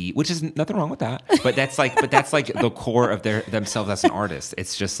positivity, which is nothing wrong with that. But that's like the core of themselves as an artist.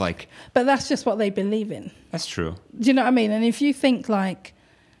 It's just like. But that's just what they believe in. That's true. Do you know what I mean? And if you think like,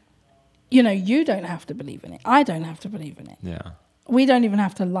 you don't have to believe in it. I don't have to believe in it. Yeah. We don't even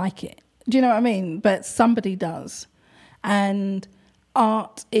have to like it. Do you know what I mean? But somebody does. And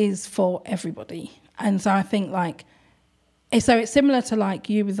art is for everybody. And so I think like, so it's similar to like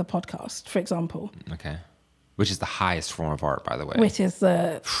you with the podcast, for example. Okay. Which is the highest form of art, by the way. Which is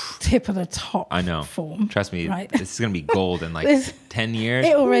the tip of the top I know. form. Trust me, right? this is going to be gold in like 10 years.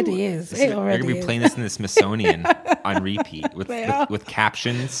 It already is. You're going to be playing this in the Smithsonian on repeat with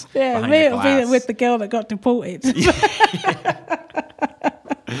captions behind the glass. It'll be with the girl that got deported.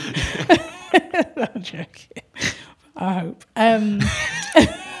 I'm joking. I hope. I'm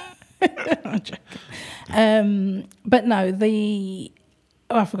joking. But no,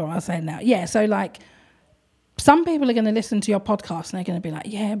 I forgot what I was saying now. Yeah, so like some people are going to listen to your podcast and they're going to be like,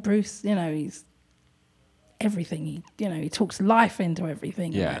 yeah, Bruce, he's everything. He talks life into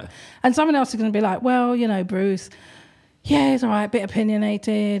everything. Yeah. And someone else is going to be like, well, Bruce, yeah, he's all right, a bit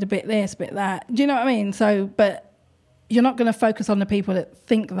opinionated, a bit this, a bit that. Do you know what I mean? So, but you're not going to focus on the people that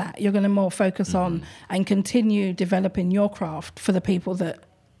think that. You're going to more focus on and continue developing your craft for the people that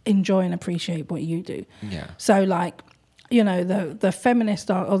enjoy and appreciate what you do. Yeah. So like, the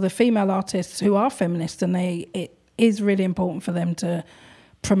feminist or the female artists who are feminists, and it is really important for them to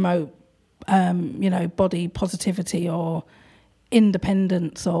promote, body positivity or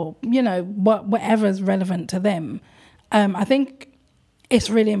independence or, whatever's relevant to them. I think it's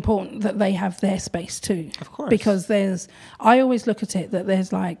really important that they have their space too. Of course. Because I always look at it that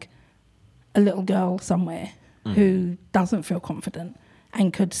there's like a little girl somewhere who doesn't feel confident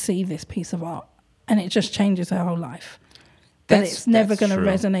and could see this piece of art and it just changes her whole life. But it's never going to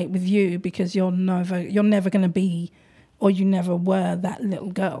resonate with you because you're never going to be, or you never were that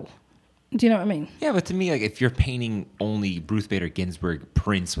little girl. Do you know what I mean? Yeah, but to me, like if you're painting only Ruth Bader Ginsburg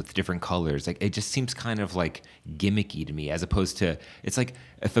prints with different colors, like it just seems kind of like gimmicky to me, as opposed to it's like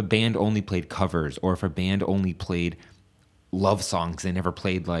if a band only played covers or if a band only played love songs, they never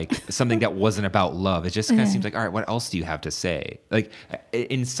played like something that wasn't about love. It just kind of seems like, all right, what else do you have to say? Like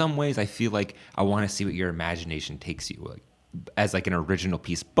in some ways, I feel like I want to see what your imagination takes you like as like an original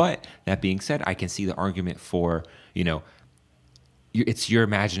piece. But that being said, I can see the argument for it's your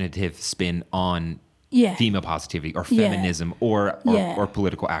imaginative spin on female positivity or feminism or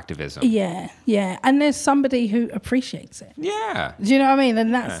political activism. Yeah. And there's somebody who appreciates it. Yeah. Do you know what I mean?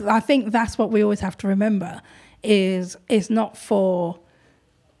 And I think that's what we always have to remember is it's not for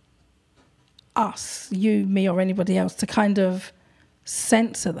us, you, me, or anybody else to kind of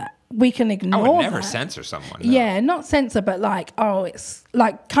censor that. We can ignore that. I would never censor someone. No. Yeah, not censor, but like, it's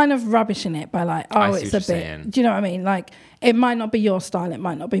like kind of rubbishing it by like, it's a bit. Saying. Do you know what I mean? Like, it might not be your style, it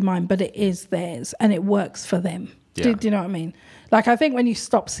might not be mine, but it is theirs and it works for them. Yeah. Do you know what I mean? Like, I think when you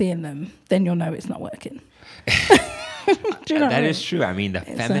stop seeing them, then you'll know it's not working. Do you know that is true. I mean, the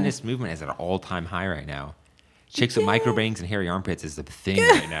feminist movement is at an all-time high right now. Chicks with microbangs and hairy armpits is the thing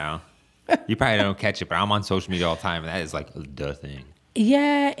right now. You probably don't catch it, but I'm on social media all the time, and that is like the thing.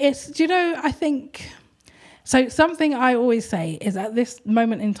 Yeah, I think... So something I always say is at this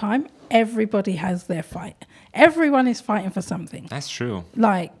moment in time, everybody has their fight. Everyone is fighting for something. That's true.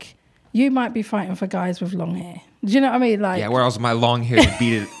 Like, you might be fighting for guys with long hair. Do you know what I mean? Like, yeah, where else my long-haired,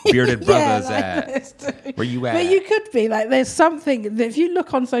 bearded brothers at? Where you at? But you could be. Like, there's something... that if you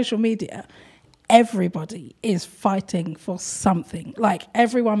look on social media... everybody is fighting for something. Like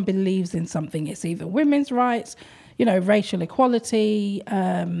everyone believes in something. It's either women's rights, racial equality,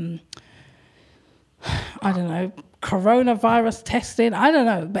 I don't know, coronavirus testing. I don't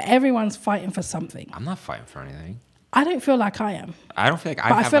know, but everyone's fighting for something. I'm not fighting for anything. I don't feel like I am. I don't feel like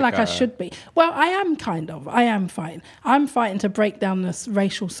But I feel like I should be. Well, I am kind of. I am fighting. I'm fighting to break down the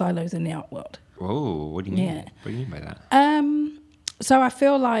racial silos in the art world. Whoa, what do you mean? Yeah. What do you mean by that? So I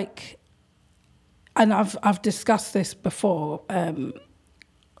feel like, and I've discussed this before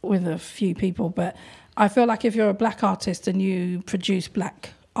with a few people, but I feel like if you're a black artist and you produce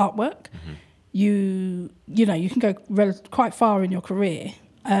black artwork, you know, you can go quite far in your career.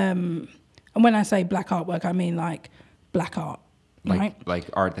 And when I say black artwork, I mean like black art, right? Like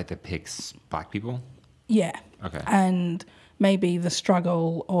art that depicts black people? Yeah. Okay. And maybe the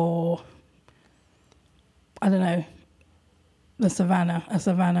struggle, or I don't know, a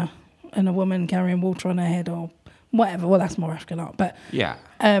savannah and a woman carrying water on her head or whatever. Well, that's more African art, but yeah,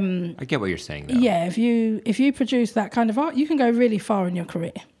 I get what you're saying though. yeah, if you produce that kind of art, you can go really far in your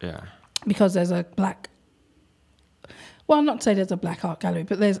career. Yeah. Because there's a black, well, not to say there's a black art gallery,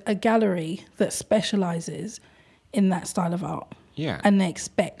 but there's a gallery that specializes in that style of art. Yeah. And they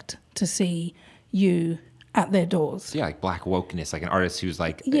expect to see you at their doors. Yeah, like black wokeness, like an artist who's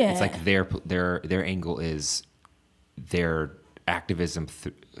like, Yeah. it's like their angle is their activism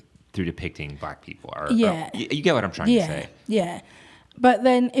through depicting black people. Or you get what I'm trying to say. Yeah. But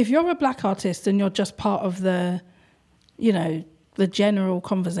then if you're a black artist and you're just part of the, you know, the general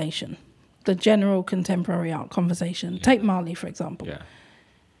conversation, the general contemporary art conversation, take Marley, for example. Yeah.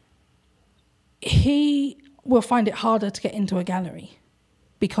 He will find it harder to get into a gallery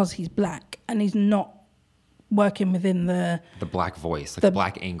because he's black and he's not working within the black voice, like the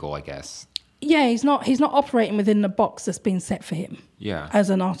black angle, I guess. Yeah, he's not operating within the box that's been set for him. Yeah. As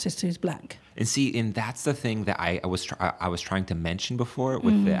an artist who's black. And see, and that's the thing that I was trying to mention before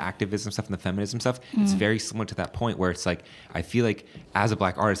with the activism stuff and the feminism stuff. It's very similar to that point where it's like, I feel like as a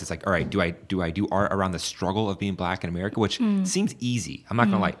black artist, it's like, all right, do I do art around the struggle of being black in America, which seems easy. I'm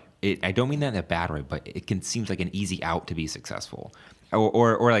not gonna lie. I don't mean that in a bad way, but it seems like an easy out to be successful.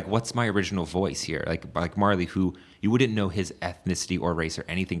 Or like, what's my original voice here? Like Marley, who you wouldn't know his ethnicity or race or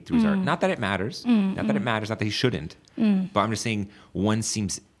anything through his art. Not that it matters. Not that it matters. Not that he shouldn't. But I'm just saying, one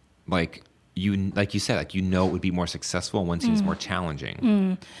seems like you said, like, you know, it would be more successful, and one seems more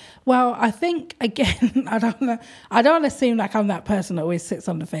challenging. Well, I think again, I don't want to seem like I'm that person that always sits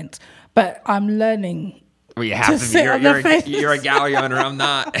on the fence, but I'm learning. Well, you have to be. You're a gallery owner. I'm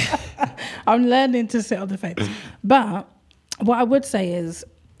not. I'm learning to sit on the fence, but what I would say is,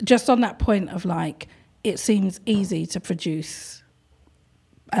 just on that point of like, it seems easy to produce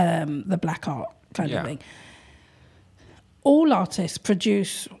the black art kind of thing. All artists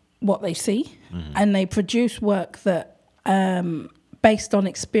produce what they see, and they produce work that based on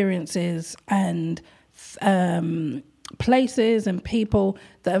experiences and places and people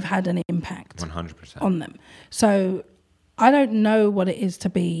that have had an impact 100% on them. So I don't know what it is to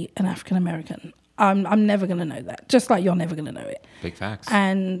be an African American. I'm never going to know that, just like you're never going to know it. Big facts.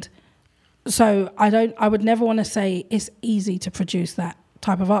 And so I would never want to say it's easy to produce that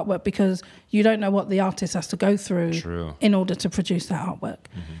type of artwork, because you don't know what the artist has to go through in order to produce that artwork.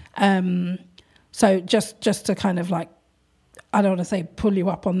 So just to kind of like, I don't want to say pull you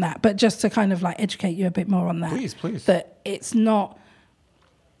up on that, but just to kind of like educate you a bit more on that. Please. That it's not,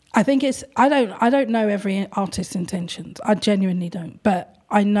 I think it's, I don't know every artist's intentions. I genuinely don't. But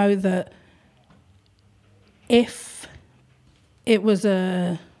I know that if it was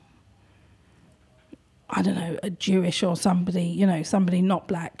a Jewish or somebody, you know, somebody not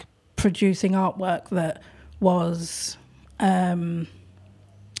black producing artwork that was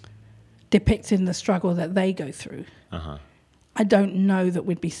depicting the struggle that they go through, I don't know that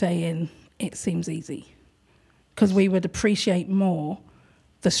we'd be saying it seems easy, because we would appreciate more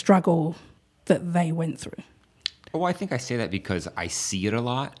the struggle that they went through. Oh, I think I say that because I see it a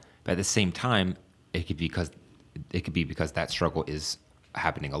lot, but at the same time, it could be because that struggle is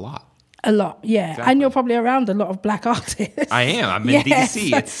happening a lot. A lot, yeah. Exactly. And you're probably around a lot of black artists. I am. I'm in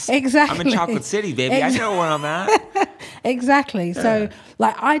DC. Exactly. I'm in Chocolate City, baby. I know where I'm at. Exactly. So,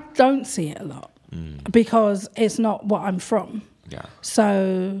 like, I don't see it a lot because it's not what I'm from. Yeah.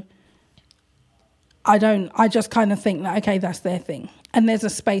 So I just kind of think that, okay, that's their thing. And there's a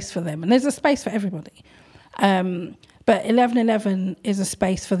space for them. And there's a space for everybody. But 1111 is a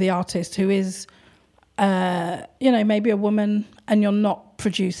space for the artist who is, maybe a woman, and you're not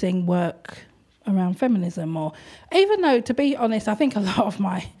producing work around feminism. Or even though, to be honest, I think a lot of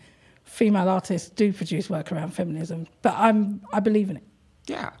my female artists do produce work around feminism, but I believe in it.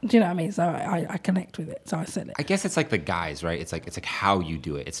 Yeah. Do you know what I mean? So I connect with it. So I said it. I guess it's like the guys, right? It's like how you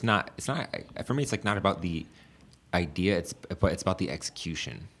do it. It's not for me. It's like not about the idea. It's about the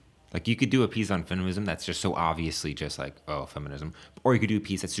execution. Like you could do a piece on feminism that's just so obviously just like, oh, feminism, or you could do a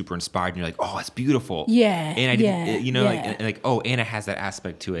piece that's super inspired and you're like, oh, it's beautiful. Yeah, and I didn't, yeah, like, yeah. and like, oh, Anna has that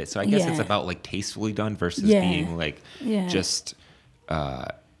aspect to it. So I guess it's Yeah. about like tastefully done versus Yeah. being like Yeah. just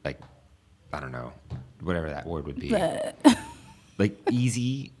like, I don't know, whatever that word would be. Like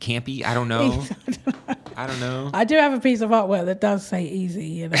easy, campy. I don't know. I don't know. I do have a piece of artwork that does say easy,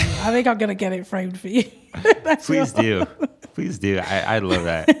 you know. I think I'm going to get it framed for you. Please do. Please do. I love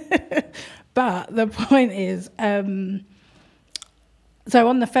that. But the point is, so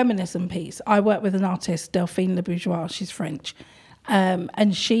on the feminism piece, I work with an artist, Delphine Le Bourgeois. She's French.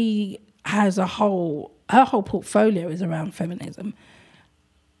 And she has her whole portfolio is around feminism.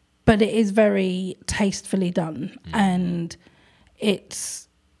 But it is very tastefully done. And it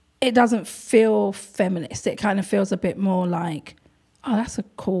doesn't feel feminist. It kind of feels a bit more like, oh, that's a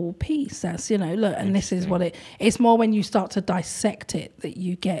cool piece. That's, you know, look, and this is what it's more when you start to dissect it that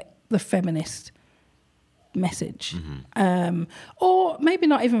you get the feminist message. Or maybe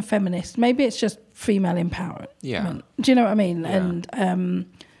not even feminist. Maybe it's just female empowerment. Yeah. Do you know what I mean? Yeah. And,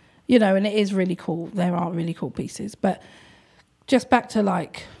 you know, and it is really cool. There are really cool pieces. But just back to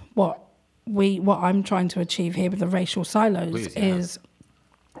like what I'm trying to achieve here with the racial silos. Please, yeah. Is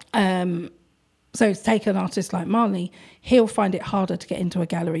so take an artist like Marley, he'll find it harder to get into a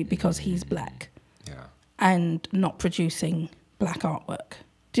gallery because he's black and not producing black artwork.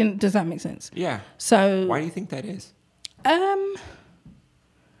 Does that make sense? Yeah. So Why do you think that is? I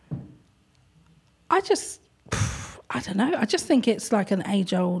don't know. I just think it's like an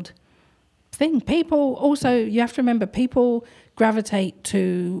age-old thing. People also, you have to remember, people gravitate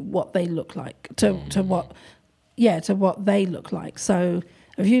to what they look like, to what they look like. So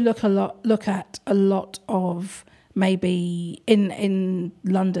if you look at a lot of maybe in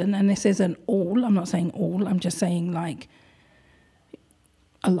London, and this isn't all, I'm not saying all, I'm just saying like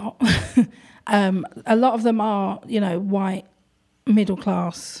a lot. A lot of them are, you know, white, middle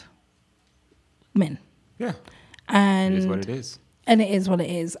class men. Yeah. And It is what it is. And it is what it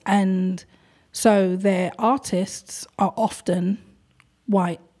is. And so their artists are often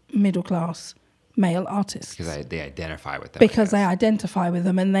white, middle class, male artists. Because they identify with them. Because they identify with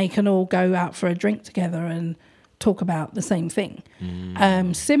them, and they can all go out for a drink together and talk about the same thing.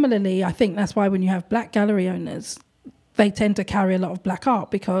 Similarly, I think that's why when you have black gallery owners, they tend to carry a lot of black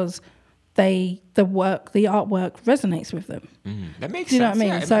art because the artwork resonates with them. That makes sense. Do you know what I mean?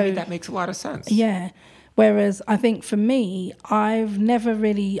 Yeah, So that makes a lot of sense. Yeah. Whereas I think for me,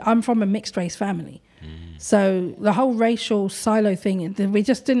 I'm from a mixed race family. So the whole racial silo thing, we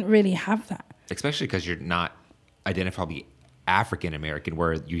just didn't really have that. Especially because you're not identifiably African American,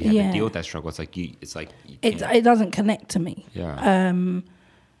 where you have to deal with that struggle. It's like you can't. It doesn't connect to me. Yeah.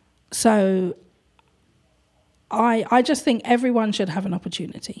 So I just think everyone should have an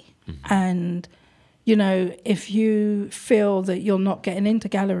opportunity. And, you know, if you feel that you're not getting into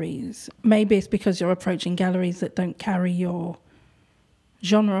galleries, maybe it's because you're approaching galleries that don't carry your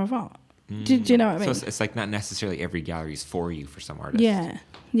genre of art. Do you know what I mean? So it's like not necessarily every gallery is for you for some artists. Yeah,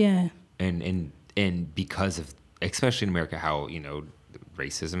 yeah. And because of, especially in America, how, you know,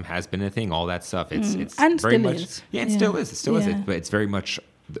 racism has been a thing, all that stuff. It's and very still much is. Yeah, it still is. It still is. Yeah. But it's very much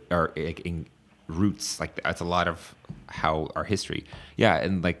our in roots. Like that's a lot of how our history. Yeah,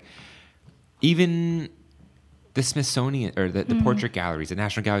 and like even the Smithsonian or the portrait galleries, the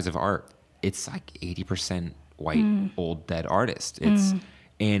National Galleries of Art, it's like 80% white old dead artists. It's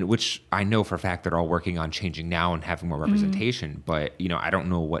and which I know for a fact they're all working on changing now and having more representation. But you know, I don't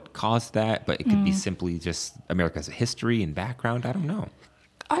know what caused that. But it could be simply just America's history and background. I don't know.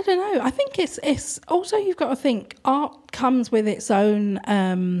 I don't know. I think it's also, you've got to think art comes with its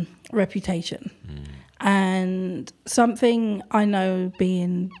own reputation. And something I know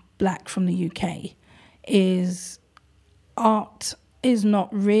being black from the UK is art is not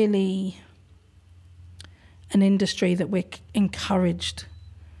really an industry that we're encouraged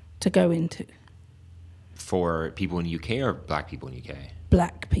to go into. For people in the UK or black people in the UK?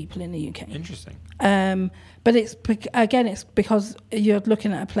 Black people in the UK. Interesting. But it's because you're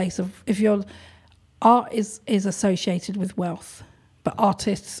looking at a place of, art is associated with wealth, but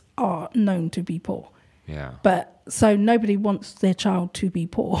artists are known to be poor. Yeah. But so nobody wants their child to be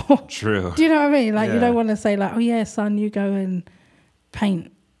poor. True. Do you know what I mean? Like, Yeah. you don't want to say like, oh yeah, son, you go and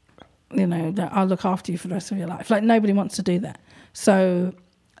paint, you know, I'll look after you for the rest of your life. Like, nobody wants to do that. So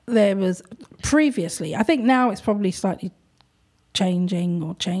there was previously, I think now it's probably slightly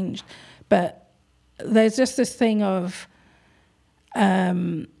changed, but there's just this thing of,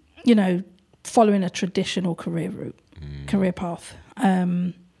 you know, following a traditional career route, career path.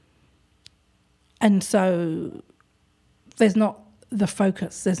 And so there's not the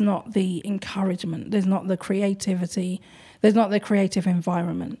focus. There's not the encouragement. There's not the creativity. There's not the creative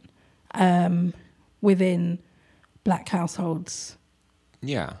environment within Black households.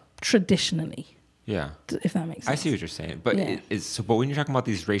 Yeah. Traditionally. Yeah. If that makes sense. I see what you're saying. But but when you're talking about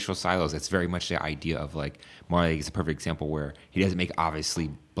these racial silos, it's very much the idea of like, Marley is a perfect example where he doesn't make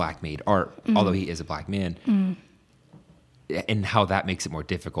obviously black made art, although he is a black man. And how that makes it more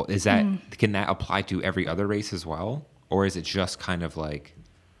difficult. Is that, can that apply to every other race as well? Or is it just kind of like,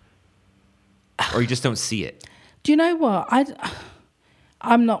 or you just don't see it? Do you know what?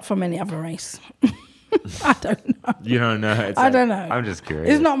 I'm not from any other race. I don't know. You don't know? I don't know. I'm just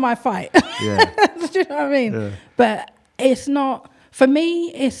curious. It's not my fight. Yeah. Do you know what I mean? Yeah. But it's not, for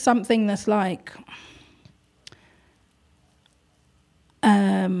me, it's something that's like,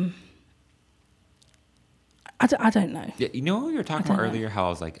 I don't know. Yeah, you know what we were talking about earlier? How I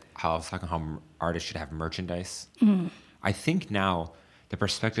was talking how artists should have merchandise. I think now the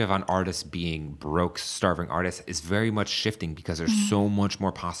perspective on artists being broke, starving artists is very much shifting because there's so much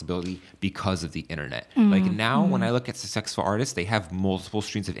more possibility because of the internet. Like now, when I look at successful artists, they have multiple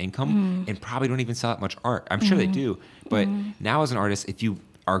streams of income and probably don't even sell that much art. I'm sure they do, but now as an artist, if you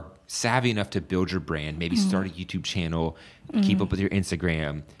are savvy enough to build your brand, maybe start a YouTube channel, keep up with your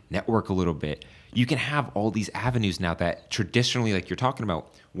Instagram, network a little bit, you can have all these avenues now that traditionally, like you're talking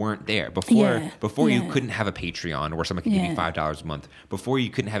about, weren't there. Before you couldn't have a Patreon where someone could give you $5 a month. Before you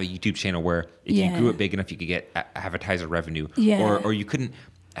couldn't have a YouTube channel where if you grew it big enough, you could get advertiser revenue. Or you couldn't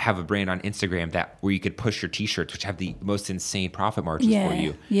have a brand on Instagram where you could push your t-shirts, which have the most insane profit margins for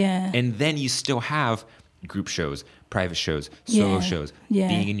you. And then you still have group shows, private shows, solo shows,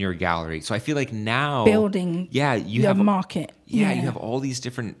 being in your gallery. So I feel like now building you your have market. You have all these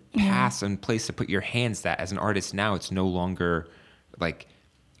different paths and place to put your hands that as an artist now it's no longer like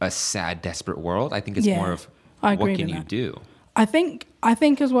a sad, desperate world. I think it's more of what can you do? I think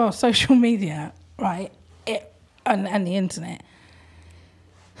as well, social media, right? And the internet,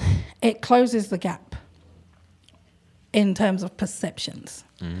 it closes the gap in terms of perceptions.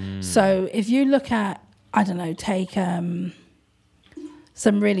 So if you look at, I don't know, take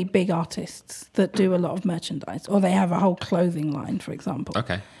some really big artists that do a lot of merchandise, or they have a whole clothing line, for example.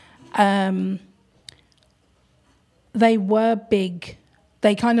 Okay. They were big.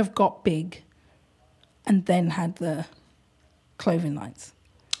 They kind of got big and then had the clothing lines.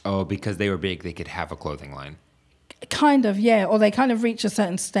 Oh, because they were big, they could have a clothing line. Kind of, yeah. Or they kind of reach a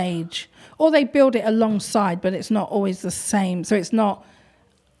certain stage. Or they build it alongside, but it's not always the same. So it's not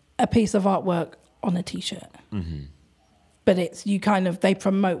a piece of artwork on a T-shirt. But they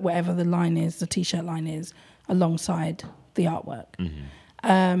promote whatever the line is, the T-shirt line is, alongside the artwork.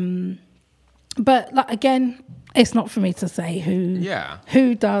 But like, again, it's not for me to say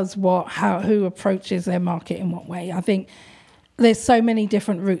who does what, who approaches their market in what way. I think there's so many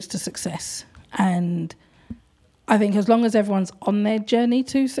different routes to success, and I think as long as everyone's on their journey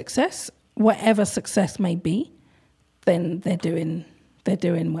to success, whatever success may be, then they're doing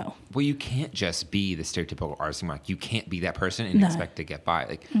well. Well, you can't just be the stereotypical artist. Like, you can't be that person and expect to get by.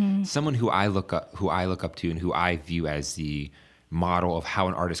 Like someone who I look up to, and who I view as the model of how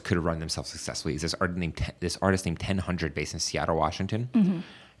an artist could run themselves successfully is this artist named 1000 based in Seattle, Washington.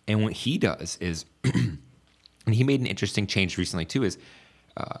 And what he does is, and he made an interesting change recently too, is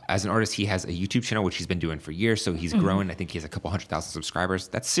as an artist, he has a YouTube channel, which he's been doing for years. So he's growing. I think he has a couple 100,000 subscribers.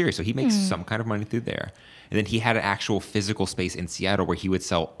 That's serious. So he makes some kind of money through there. And then he had an actual physical space in Seattle where he would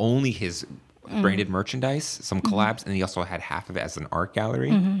sell only his branded merchandise, some collabs, and he also had half of it as an art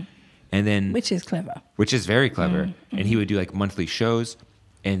gallery. And then, which is clever. Which is very clever. And he would do like monthly shows,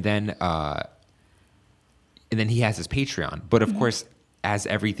 and then he has his Patreon. But of course, as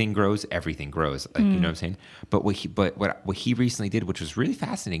everything grows. Like, you know what I'm saying? But what he recently did, which was really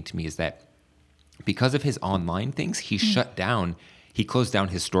fascinating to me, is that because of his online things, he he closed down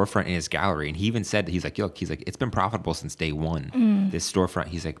his storefront in his gallery. And he even said, he's like, it's been profitable since day one, this storefront.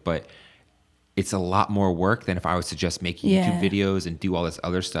 He's like, but it's a lot more work than if I was to just make YouTube videos and do all this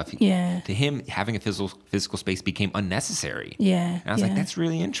other stuff. To him, having a physical space became unnecessary. And I was like, that's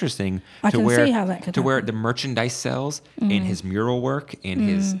really interesting. I can see how that could happen. Where the merchandise sells and his mural work and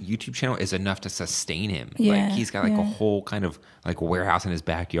his YouTube channel is enough to sustain him. Like, he's got like a whole kind of like warehouse in his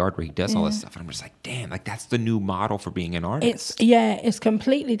backyard where he does all this stuff. And I'm just like, damn, like that's the new model for being an artist. It's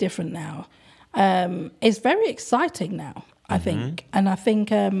completely different now. It's very exciting now, I think. And I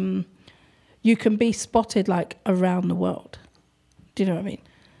think you can be spotted like around the world. Do you know what I mean?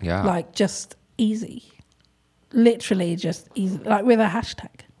 Yeah. Like just easy. Literally just easy. Like with a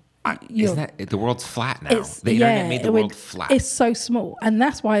hashtag. Isn't that, the world's flat now. The internet made the world flat. It's so small. And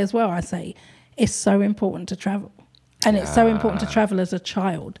that's why as well I say it's so important to travel And it's so important to travel as a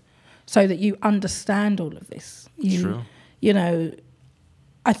child so that you understand all of this. True. You know,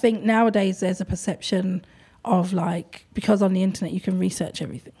 I think nowadays there's a perception of like, because on the internet you can research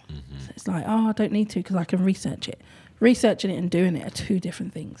everything. So it's like, oh, I don't need to because I can research it. Researching it and doing it are two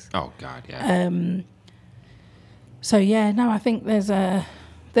different things. Oh God, yeah. So yeah, no, I think there's a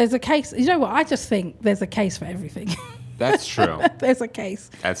case. You know what? I just think there's a case for everything. That's true. There's a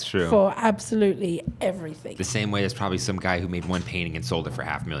case. That's true. For absolutely everything. The same way there's probably some guy who made one painting and sold it for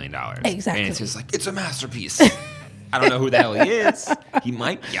 $500,000. Exactly. And it's just like, it's a masterpiece. I don't know who the hell he is. He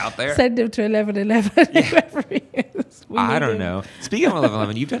might be out there. Send him to 1111, whoever he is. I don't know. Speaking of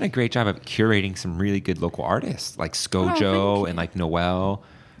 1111, you've done a great job of curating some really good local artists like Skojo and like Noel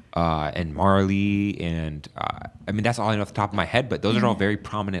and Marley. And I mean, that's all I know off the top of my head, but those are all very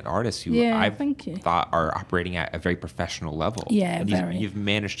prominent artists who I've thought are operating at a very professional level. Yeah, and very. You've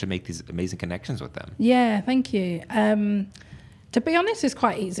managed to make these amazing connections with them. Yeah, thank you. To be honest, it's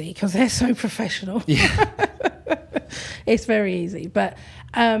quite easy because they're so professional. Yeah. It's very easy. But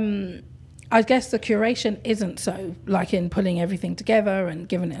I guess the curation isn't so, like in putting everything together and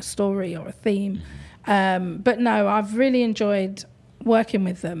giving it a story or a theme. But no, I've really enjoyed working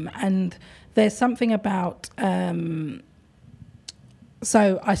with them. And there's something about...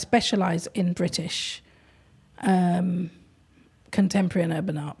 so I specialise in British contemporary and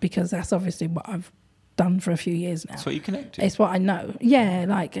urban art because that's obviously what I've done for a few years now. That's what you connect to. It's what I know. Yeah,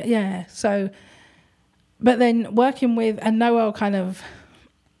 like, yeah. So, but then working with, and Noel kind of...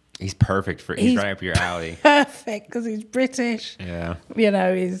 He's perfect for, he's right up your alley. Perfect, because he's British. Yeah. You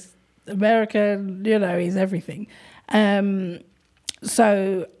know, he's American, you know, he's everything.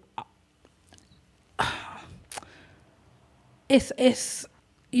 So, it's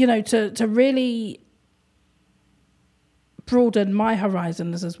you know, to really broaden my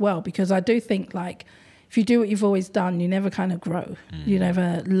horizons as well, because I do think like if you do what you've always done, you never kind of grow. You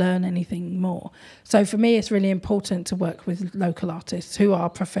never learn anything more. So for me, it's really important to work with local artists who are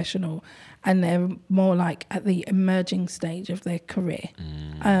professional and they're more like at the emerging stage of their career.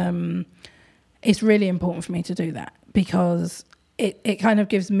 It's really important for me to do that because it kind of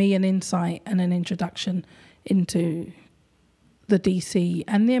gives me an insight and an introduction into the DC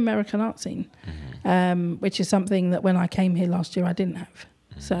and the American art scene, which is something that when I came here last year, I didn't have.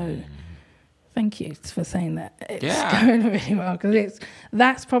 So thank you for saying that. It's going really well because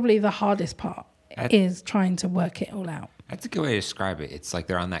that's probably the hardest part is trying to work it all out. That's a good way to describe it. It's like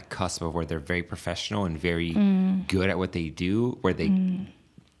they're on that cusp of where they're very professional and very good at what they do, where they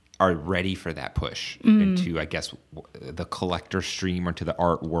are ready for that push into, I guess, the collector stream or to the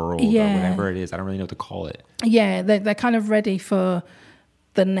art world or whatever it is. I don't really know what to call it. Yeah, they're kind of ready for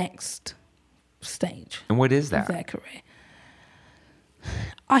the next stage. And what is that? Of their career.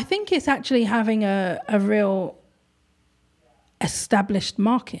 I think it's actually having a real established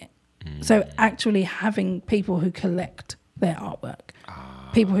market. So actually having people who collect their artwork,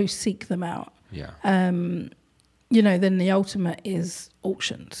 people who seek them out. Yeah. You know, then the ultimate is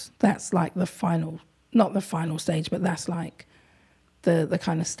auctions. That's like the final, not the final stage, but that's like the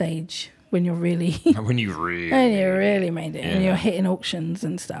kind of stage when you're really... when you really... made it. And you're hitting auctions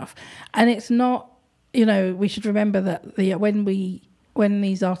and stuff. And it's not, you know, we should remember that when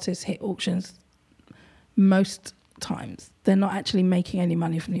these artists hit auctions, most times they're not actually making any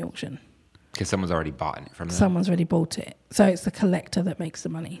money from the auction. Because someone's already bought it from them. Someone's already bought it. So it's the collector that makes the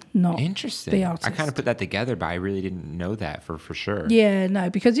money, not the artist. I kind of put that together, but I really didn't know that for sure. Yeah, no,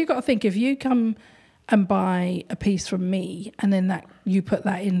 because you've got to think, if you come and buy a piece from me and then that you put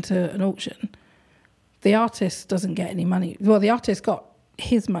that into an auction, the artist doesn't get any money. Well, the artist got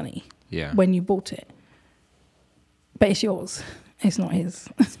his money when you bought it. But it's yours. It's not his.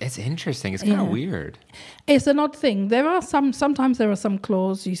 It's interesting. It's kind of weird. It's an odd thing. Sometimes there are some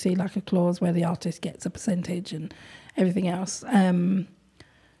clauses. You see like a clause where the artist gets a percentage and everything else.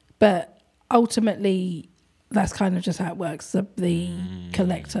 But ultimately, that's kind of just how it works. The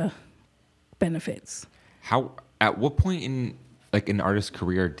collector benefits. At what point in like an artist's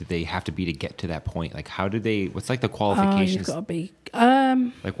career do they have to be to get to that point? Like what's like the qualifications? You've got to be.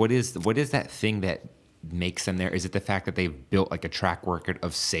 Like what is that thing that makes them there? Is it the fact that they've built like a track record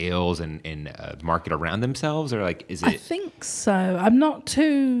of sales and a market around themselves, or like is it? I think so. I'm not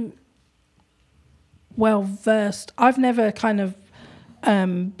too well versed. I've never kind of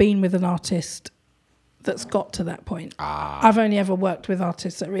been with an artist that's got to that point. I've only ever worked with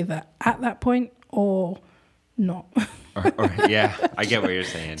artists that are either at that point or not. or yeah, I get what you're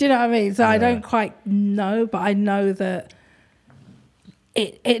saying. Do you know what I mean? So I don't quite know, but I know that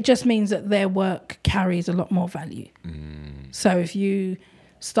it just means that their work carries a lot more value. So if you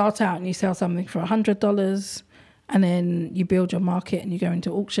start out and you sell something for $100 and then you build your market and you go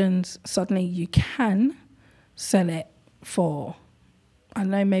into auctions, suddenly you can sell it for, I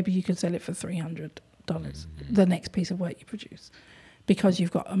don't know, maybe you could sell it for $300, the next piece of work you produce, because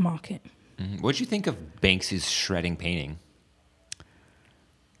you've got a market. What do you think of Banksy's shredding painting?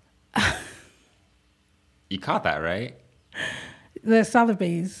 You caught that, right? The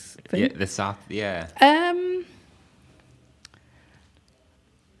Sotheby's thing. Yeah, the soft, yeah.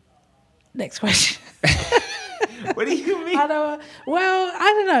 Next question. What do you mean? I don't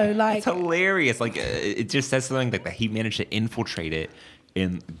know. Like, It's hilarious. Like, it just says something like that he managed to infiltrate it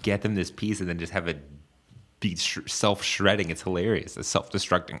and get them this piece and then just have it be self-shredding. It's hilarious. A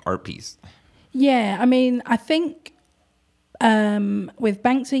self-destructing art piece. yeah, I mean, I think with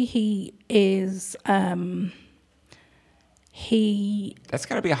Banksy, he is That's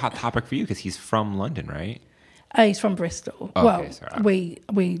got to be a hot topic for you because he's from London, right? he's from Bristol. Oh, well, okay, sorry.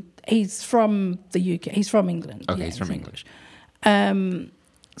 He's from the UK. He's from England. Okay, Yeah, he's from English.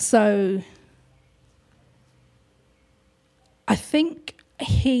 So I think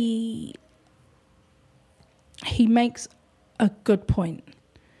he makes a good point.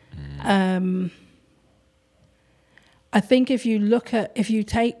 I think if you look at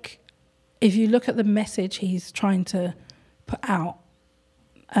the message he's trying to put out,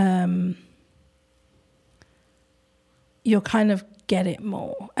 you'll kind of get it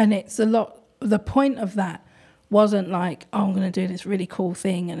more. And it's a lot, the point of that wasn't like, oh, I'm going to do this really cool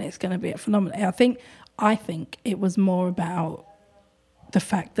thing and it's going to be a phenomenon. I think it was more about the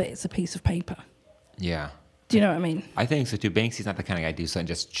fact that it's a piece of paper. Yeah. Do you know what I mean? I think so too. Banksy's not the kind of guy to do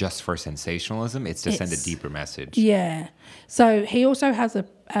something just for sensationalism. It's to send a deeper message. Yeah. So he also has a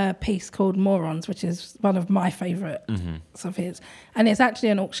piece called Morons, which is one of my favorites of his. And it's actually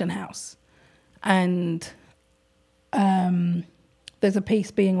an auction house. And there's a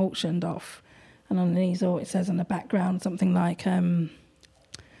piece being auctioned off. And on the easel, it says in the background something like,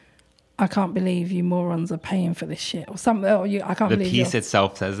 I can't believe you morons are paying for this shit, or something. Or I can't believe the piece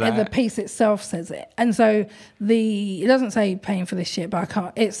itself says that. The piece itself says it, and so it doesn't say paying for this shit,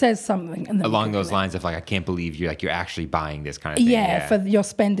 but it says something along those lines of like, I can't believe you're actually buying this kind of thing. Yeah, for you're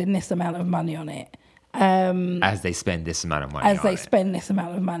spending this amount of money on it. As they spend this amount of money. Spend this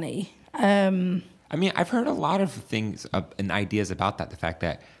amount of money. I mean, I've heard a lot of things and ideas about that. The fact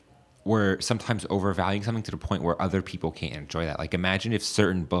that we're sometimes overvaluing something to the point where other people can't enjoy that. Like, imagine if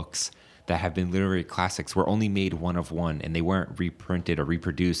certain books that have been literary classics were only made one of one and they weren't reprinted or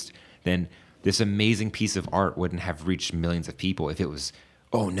reproduced, then this amazing piece of art wouldn't have reached millions of people. If it was,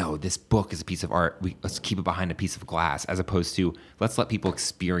 oh no, this book is a piece of art, let's keep it behind a piece of glass, as opposed to let's let people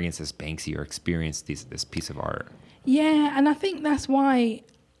experience this Banksy or experience this piece of art. Yeah, and I think that's why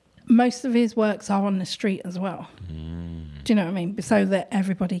most of his works are on the street as well. Do you know what I mean? So that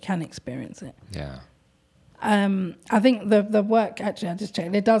everybody can experience it. Yeah. I think the work, actually, I just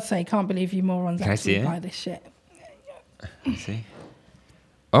checked, it does say, can't believe you morons actually buy this shit. See?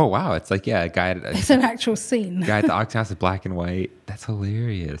 Oh, wow. It's like, yeah, a guy. It's an actual scene. Guy at the auction house is black and white. That's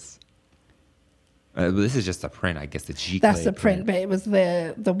hilarious. This is just a print, I guess, the G. That's the print, but it was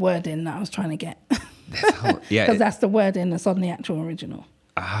the wording that I was trying to get. Yeah. Because that's the wording that's on the actual original.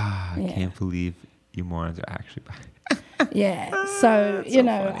 I can't believe you morons are actually buying. Yeah. So, you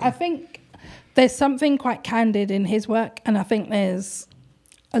know, funny. I think there's something quite candid in his work, and I think there's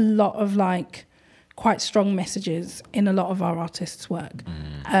a lot of like quite strong messages in a lot of our artists' work.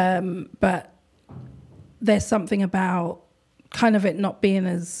 But there's something about kind of it not being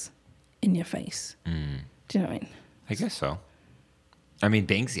as in your face. Do you know what I mean? I guess so. I mean,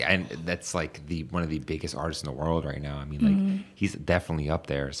 Banksy, and that's like one of the biggest artists in the world right now. I mean, like he's definitely up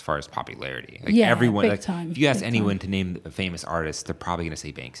there as far as popularity. Like everyone, big time, if you ask big anyone time. to name a famous artist, they're probably going to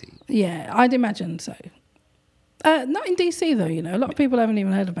say Banksy. Yeah, I'd imagine so. Not in DC though, you know. A lot of people haven't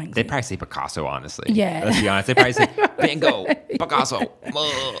even heard of Banksy. They'd probably say Picasso, honestly. Yeah. Let's be honest. They'd probably say Van Gogh, Picasso.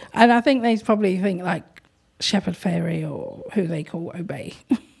 And I think they probably think like Shepard Fairey or who they call Obey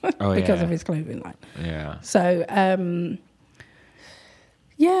because of his clothing line. Yeah. So,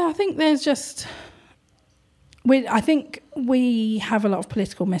 yeah, I think there's just... I think we have a lot of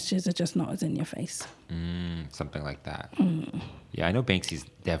political messages that are just not as in your face. Something like that. Yeah, I know Banksy's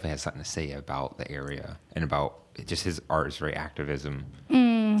definitely has something to say about the area and about just his art is very activism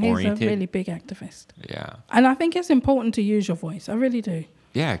oriented. He's a really big activist. Yeah. And I think it's important to use your voice. I really do.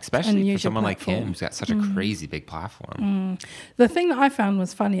 Yeah, especially for someone like platform. him who's got such a crazy big platform. The thing that I found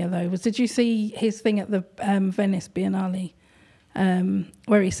was funnier, though, was did you see his thing at the Venice Biennale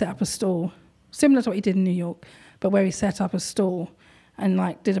where he set up a stall, similar to what he did in New York, but where he set up a stall and,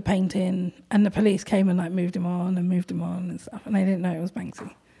 like, did a painting and the police came and, like, moved him on and stuff, and they didn't know it was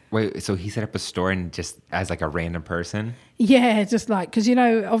Banksy. Wait, so he set up a store and just as like a random person? Yeah, just like, because,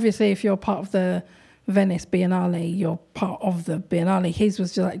 obviously if you're part of the Venice Biennale, you're part of the Biennale. His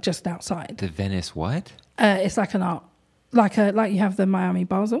was just outside. The Venice what? It's like an art, like you have the Miami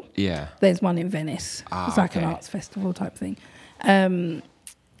Basel. Yeah. There's one in Venice. It's like an arts festival type thing.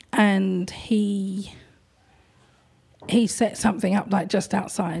 And he set something up like just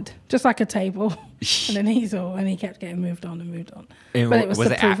outside, just like a table and an easel, and he kept getting moved on. And but it was to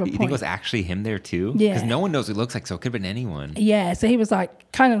prove a you point. think it was actually him there too? Yeah. Because no one knows what he looks like, so it could have been anyone. Yeah, so he was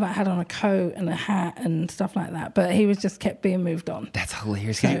like kind of like had on a coat and a hat and stuff like that, but he was just kept being moved on. That's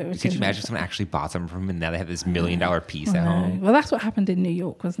hilarious. So Could you imagine someone actually bought something from him and now they have this $1 million piece at home? Well, that's what happened in New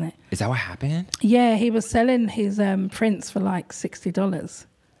York, wasn't it? Is that what happened? Yeah, he was selling his prints for like $60.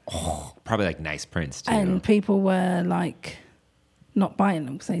 Oh, probably like nice prints too. And people were like not buying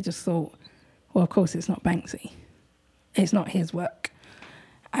them because they just thought, well, of course it's not Banksy. It's not his work.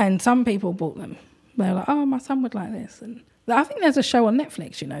 And some people bought them. They were like, oh, my son would like this. And I think there's a show on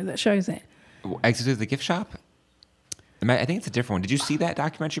Netflix, that shows it. Exit the Gift Shop? I think it's a different one. Did you see that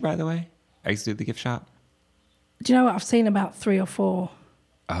documentary, by the way? Exit the Gift Shop? Do you know what? I've seen about 3 or 4.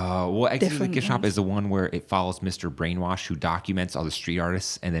 Well, Exit the Gift Shop ones. is the one where it follows Mr. Brainwash, who documents all the street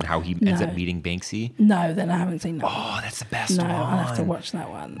artists and then how he ends up meeting Banksy. No, then I haven't seen that. Oh, that's the best No, one. I'll have to watch that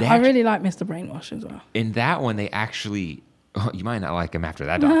one. I really like Mr. Brainwash as well. In that one, they actually... Oh, you might not like him after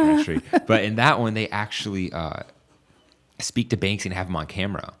that documentary, but in that one, they actually speak to Banksy and have him on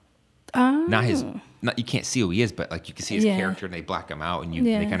camera. Oh. Not you can't see who he is, but like you can see his character and they black him out and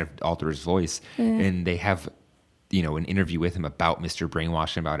they kind of alter his voice and they have an interview with him about Mr.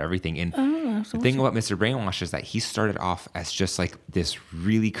 Brainwash and about everything. And the thing about Mr. Brainwash is that he started off as just like this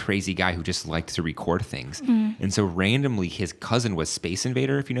really crazy guy who just liked to record things. And so randomly his cousin was Space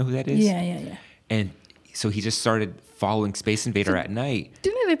Invader, if you know who that is. Yeah. And so he just started following Space Invader at night.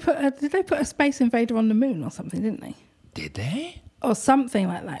 Did they put a Space Invader on the moon or something, didn't they? Did they? Or something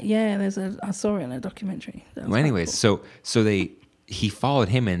like that. Yeah, I saw it in a documentary. Well, anyways, cool. so he followed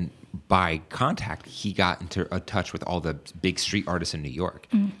him, and by contact, he got into a touch with all the big street artists in New York,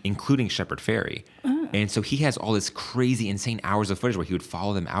 including Shepard Fairey. And so he has all this crazy, insane hours of footage where he would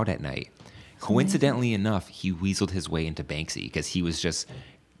follow them out at night. Coincidentally enough, he weaseled his way into Banksy because he was just...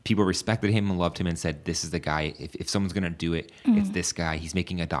 People respected him and loved him and said, this is the guy. If someone's going to do it, it's this guy. He's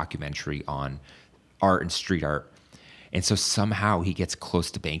making a documentary on art and street art. And so somehow he gets close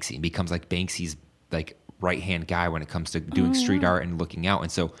to Banksy and becomes like Banksy's like right-hand guy when it comes to doing street art and looking out.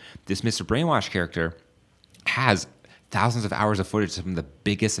 And so this Mr. Brainwash character has thousands of hours of footage of some of the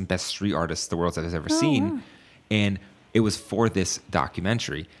biggest and best street artists the world has ever seen. Wow. And it was for this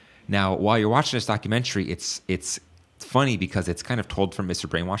documentary. Now, while you're watching this documentary, it's funny because it's kind of told from Mr.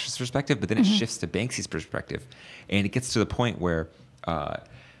 Brainwash's perspective, but then it shifts to Banksy's perspective. And it gets to the point where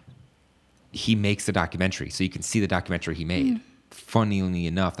he makes the documentary. So you can see the documentary he made. Funnily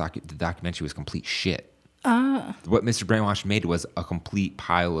enough, the documentary was complete shit. What Mr. Brainwash made was a complete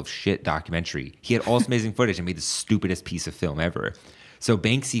pile of shit documentary. He had all this amazing footage and made the stupidest piece of film ever. So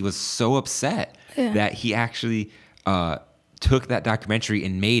Banksy was so upset that he actually took that documentary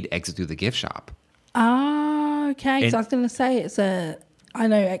and made Exit Through the Gift Shop. Okay, so I was going to say I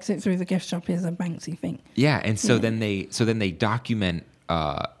know Exit Through the Gift Shop is a Banksy thing. Yeah, and so then they document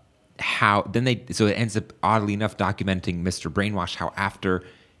so it ends up oddly enough documenting Mr. Brainwash, how after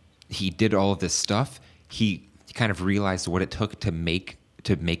he did all of this stuff, he kind of realized what it took to make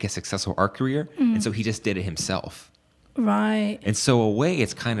a successful art career, and so he just did it himself. Right. And so a way,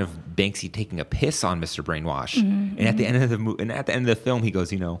 it's kind of Banksy taking a piss on Mr. Brainwash. And at the end of the film, he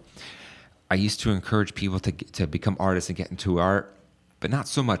goes, I used to encourage people to become artists and get into art, but not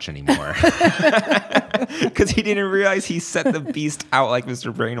so much anymore. Because he didn't realize he set the beast out like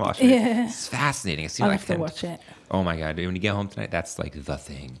Mr. Brainwash. Yeah. It's fascinating. I'll have to watch it. Oh my God. When you get home tonight, that's like the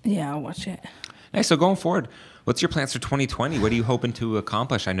thing. Yeah, I'll watch it. Nice. So going forward, what's your plans for 2020? What are you hoping to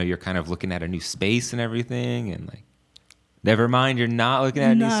accomplish? I know you're kind of looking at a new space and everything, and like, never mind, you're not looking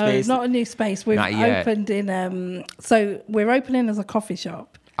at a new space. No, not a new space. We've opened in, so we're opening as a coffee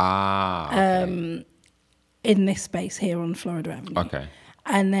shop. Okay. In this space here on Florida Avenue. Okay.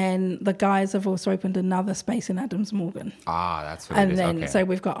 And then the guys have also opened another space in Adams Morgan. That's what it is. And then, so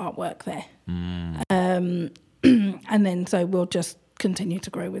we've got artwork there. And then, so we'll just continue to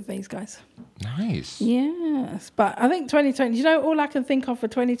grow with these guys. Nice. Yes. But I think 2020, all I can think of for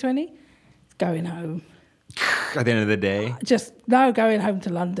 2020 is going home. At the end of the day? Going home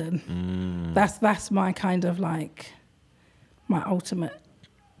to London. That's my kind of like, my ultimate.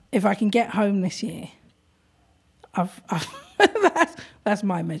 If I can get home this year, that's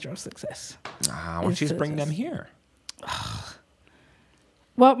my measure of success. Why don't you just bring them here?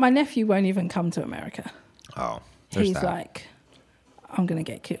 Well, my nephew won't even come to America. Oh, there's He's that. like, I'm going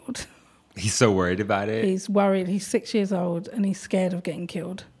to get killed. He's so worried about it. He's worried. He's 6 years old and he's scared of getting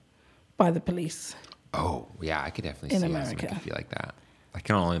killed by the police. Oh, yeah, I could definitely In see America. how someone could feel like that. I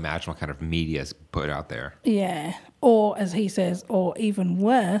can only imagine what kind of media is put out there. Yeah. Or, as he says, or even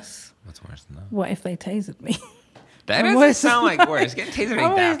worse, What's worse than that? what if they tasered me? That I'm doesn't always sound like like- worse. Getting tasered I'm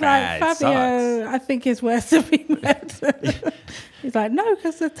ain't always that bad. like, It sucks. Fabio, I think it's worse to be murdered. He's like, no,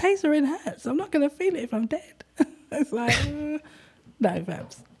 because the tasering hurts. I'm not going to feel it if I'm dead. It's like, no,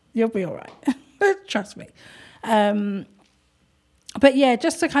 Babs, you'll be all right. Trust me. But yeah,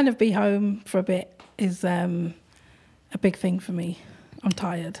 just to kind of be home for a bit is a big thing for me. I'm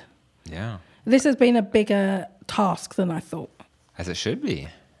tired. Yeah, This has been a bigger task than I thought. as it should be.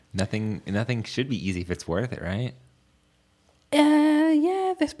 Nothing should be easy if it's worth it, right?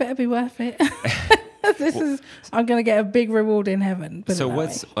 Yeah, this better be worth it. I'm going to get a big reward in heaven. put it So that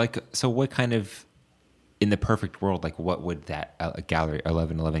what's way. like? So what kind of, in the perfect world, like what would that gallery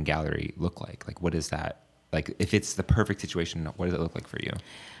 1111 gallery look like? Like what is that? Like if it's the perfect situation, what does it look like for you?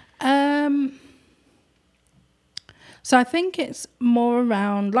 So I think it's more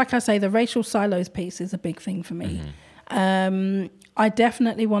around, like I say, the racial silos piece is a big thing for me. I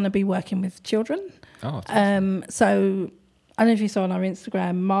definitely want to be working with children. Oh, it's awesome. So I don't know if you saw on our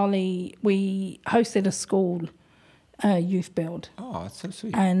Instagram, Marley, we hosted a school youth build. Oh, that's so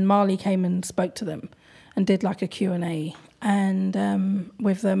sweet. And Marley came and spoke to them and did like a Q&A and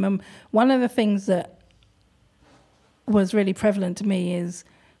with them. And one of the things that was really prevalent to me is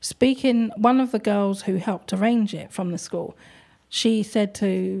speaking, one of the girls who helped arrange it from the school, she said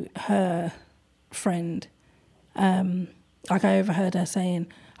to her friend, like I overheard her saying,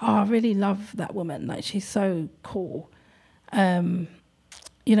 oh, I really love that woman. Like she's so cool.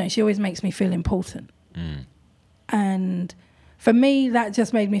 You know, she always makes me feel important. And for me, that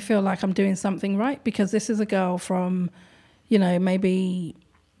just made me feel like I'm doing something right because this is a girl from, you know, maybe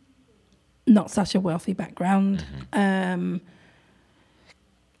not such a wealthy background,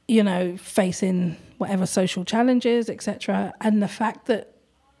 you know, facing whatever social challenges, etc. And the fact that,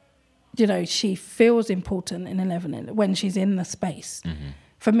 you know, she feels important in 11 when she's in the space.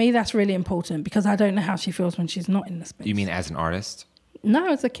 For me, that's really important because I don't know how she feels when she's not in the space. You mean as an artist? No,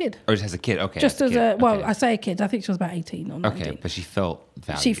 as a kid. Or just as a kid? Okay. Just as kid. a, well, Okay. I say a kid. I think she was about 18 or 19. Okay, but she felt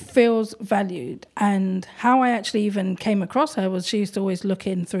valued. She feels valued. And how I actually even came across her was she used to always look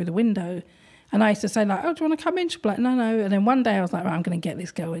in through the window. And I used to say like, oh, do you want to come in? She'd be like, no, no. And then one day I was like, right, I'm going to get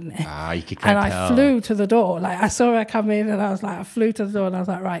this girl in there. You could And kind I of tell. flew to the door. Like I saw her come in and I was like, I flew to the door and I was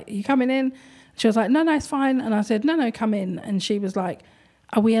like, right, are you coming in? She was like, no, no, it's fine. And I said, no, no, come in. And she was like,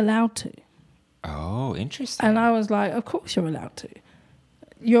 are we allowed to? Oh, interesting. And I was like, of course you're allowed to.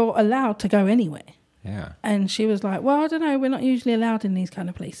 You're allowed to go anywhere. Yeah. And she was like, well, I don't know, we're not usually allowed in these kind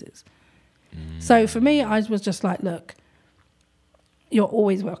of places. So for me, I was just like, look, you're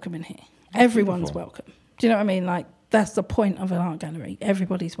always welcome in here. Everyone's beautiful. welcome. Do you know what I mean? Like, that's the point of an art gallery.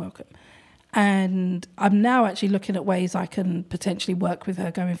 Everybody's welcome. And I'm now actually looking at ways I can potentially work with her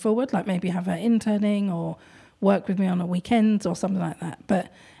going forward, like maybe have her interning or work with me on the weekends or something like that.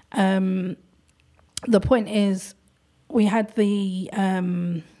 But the point is,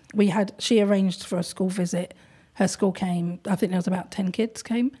 she arranged for a school visit. Her school came, I think there was about 10 kids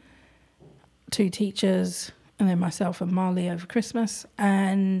came, 2 teachers, and then myself and Marley over Christmas.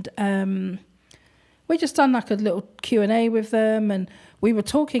 And we just done like a little Q&A with them. And we were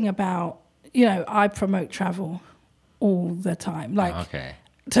talking about, you know, I promote travel all the time. Like, Okay.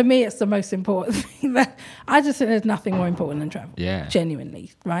 to me, it's the most important thing. That I just think there's nothing more important than travel. Yeah.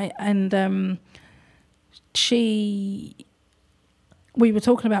 Genuinely, right? And we were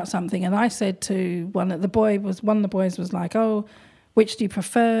talking about something, and I said to one of the boys was like, "Oh, which do you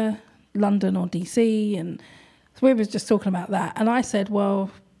prefer, London or DC?" And so we was just talking about that, and I said,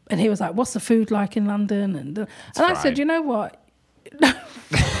 "Well," and he was like, "What's the food like in London?" And I said, "You know what?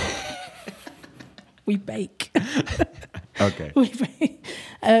 We bake." Okay.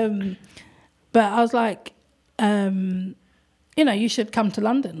 But I was like, you know, you should come to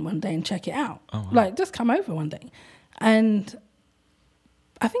London one day and check it out. Oh, wow. Like, just come over one day. And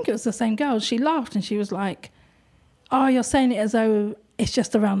I think it was the same girl. She laughed and she was like, oh, you're saying it as though it's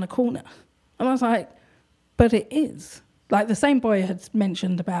just around the corner. And I was like, but it is. Like, the same boy had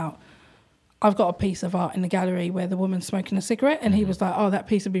mentioned about, I've got a piece of art in the gallery where the woman's smoking a cigarette. And he was like, oh, that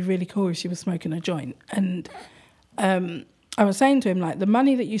piece would be really cool if she was smoking a joint. And I was saying to him, like, the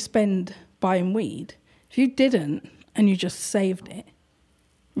money that you spend buying weed, if you didn't and you just saved it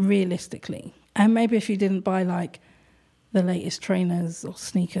realistically, and maybe if you didn't buy like the latest trainers or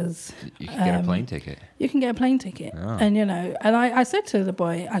sneakers. You can get a plane ticket. You can get a plane ticket. Oh. And, you know, and I said to the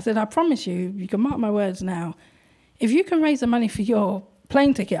boy, I said, I promise you can mark my words now, if you can raise the money for your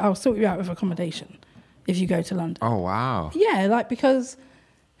plane ticket, I'll sort you out with accommodation if you go to London. Oh, wow. Yeah, like, because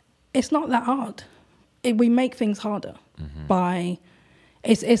it's not that hard. We make things harder by...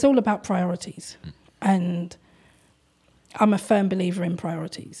 It's all about priorities. And I'm a firm believer in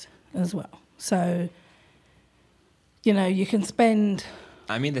priorities as well. So, you know, you can spend...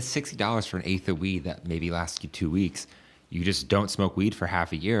 I mean, the $60 for an eighth of weed that maybe lasts you 2 weeks, you just don't smoke weed for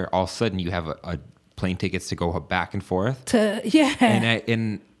half a year. All of a sudden, you have a plane tickets to go back and forth. Yeah.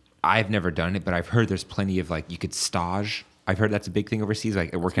 And I've never done it, but I've heard there's plenty of, like, you could stage. I've heard that's a big thing overseas,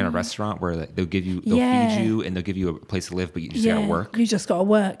 like working in a restaurant where they'll feed you and they'll give you a place to live, but you just gotta work. You just gotta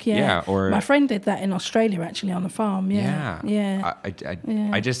work, Yeah, or my friend did that in Australia, actually, on a farm. Yeah.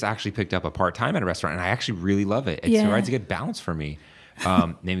 I just actually picked up a part-time at a restaurant, and I actually really love it. It's a good balance for me.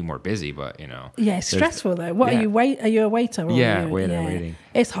 Maybe more busy, but you know. Yeah, it's stressful though. What are you Are you a waiter? Or waiting.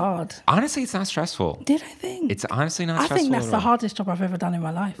 It's hard. Honestly, it's not stressful. Did I think? It's honestly not I stressful. think that's the hardest job I've ever done in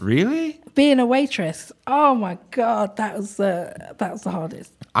my life. Really? Being a waitress. Oh my God, that was the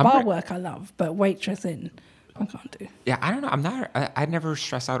hardest. Bar work I love, but waitressing I can't do. Yeah, I don't know. I never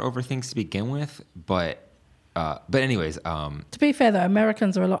stress out over things to begin with, but anyways. To be fair though,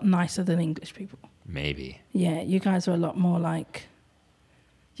 Americans are a lot nicer than English people. Maybe. Yeah, you guys are a lot more like.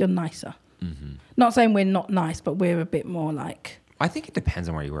 You're nicer. Not saying we're not nice, but we're a bit more like... I think it depends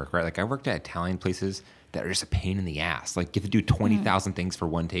on where you work, right? Like I worked at Italian places that are just a pain in the ass. Like you have to do 20,000 things for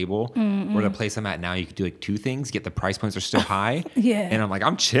one table. Or the place I'm at now, you could do like 2 things, yet the price points are still high. Yeah. And I'm like,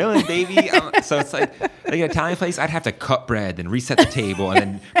 I'm chilling, baby. So it's like an Italian place, I'd have to cut bread and reset the table and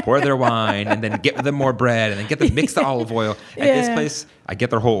then pour their wine and then get them more bread and then get them mix the olive oil. At this place, I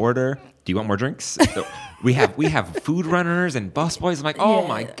get their whole order. Do you want more drinks? So we have food runners and busboys. I'm like, oh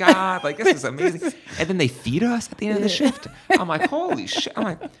my God, like this is amazing. And then they feed us at the end of the shift. I'm like, holy shit.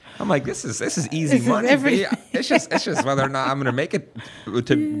 I'm like, this is easy money. It's just whether or not I'm gonna make it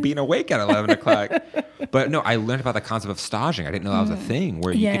to being awake at 11 o'clock. But no, I learned about the concept of staging. I didn't know that was a thing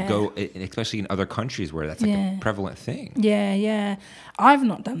where you could go, especially in other countries where that's like a prevalent thing. Yeah. I've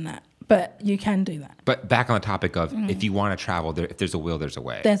not done that. But you can do that. But back on the topic of if you want to travel, if there's a will, there's a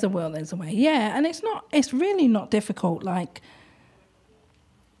way. There's a will, there's a way. Yeah, and it's really not difficult. Like,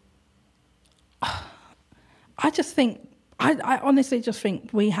 I just think, I honestly just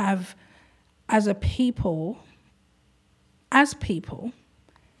think we have, as people,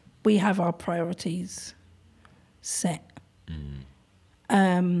 we have our priorities set.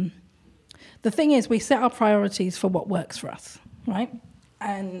 The thing is, we set our priorities for what works for us, right?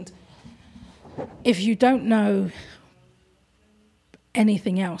 And if you don't know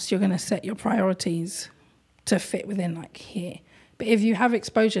anything else, you're going to set your priorities to fit within like here. But if you have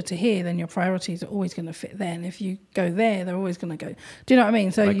exposure to here, then your priorities are always going to fit there. And if you go there, they're always going to go. Do you know what I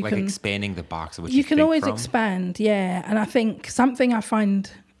mean? So like expanding the box of what you can always expand. Yeah. And I think something I find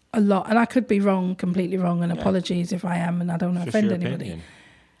a lot, and I could be wrong, completely wrong, and apologies if I am, and I don't want to offend anybody.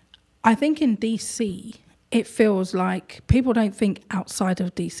 I think in DC, it feels like people don't think outside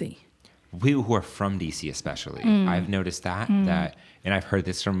of DC. People who are from DC especially, I've noticed that, and I've heard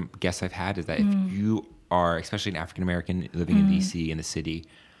this from guests I've had, is that if you are, especially an African-American living in DC, in the city,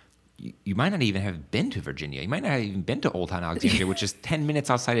 you might not even have been to Virginia. You might not have even been to Old Town Alexandria, which is 10 minutes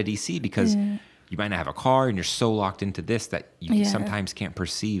outside of DC, because you might not have a car and you're so locked into this that you sometimes can't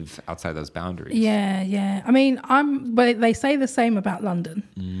perceive outside those boundaries. Yeah. I mean, but they say the same about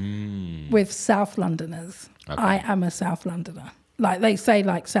London with South Londoners. Okay. I am a South Londoner. Like they say,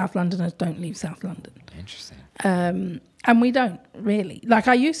 like South Londoners don't leave South London. Interesting. And we don't really. Like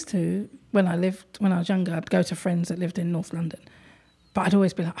I used to when I was younger. I'd go to friends that lived in North London, but I'd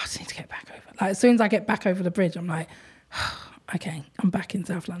always be like, I just need to get back over. Like as soon as I get back over the bridge, I'm like, okay, I'm back in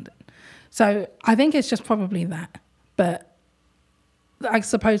South London. So I think it's just probably that. But I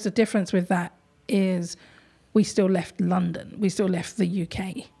suppose the difference with that is we still left London. We still left the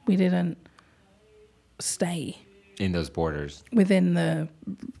UK. We didn't stay in those borders within the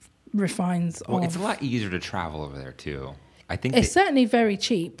refines of... it's a lot easier to travel over there too. I think it's certainly very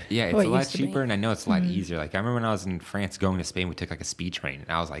cheap. Yeah, it's a lot cheaper, and I know it's a lot easier. Like I remember when I was in France going to Spain, we took like a speed train,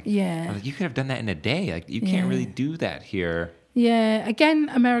 and I was like, you could have done that in a day. Like you can't really do that here. Yeah, again,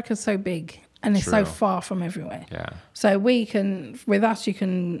 America's so big and it's so far from everywhere. Yeah. So with us, you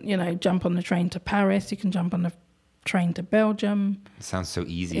can, jump on the train to Paris, you can jump on the train to Belgium. It sounds so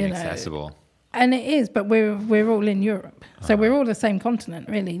easy and accessible. And it is, but we're all in Europe. So we're all the same continent,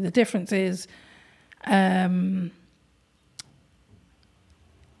 really. The difference is Great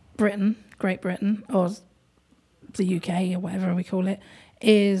Britain, or the UK or whatever we call it,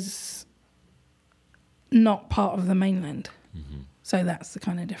 is not part of the mainland. So that's the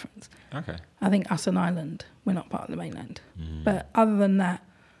kind of difference. Okay. I think us and Ireland, we're not part of the mainland. But other than that,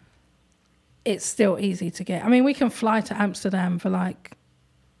 it's still easy to get. I mean, we can fly to Amsterdam for like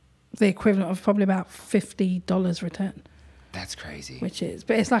the equivalent of probably about $50 return. That's crazy. But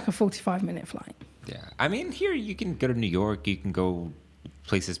it's like a 45-minute flight. Yeah. I mean, here you can go to New York, you can go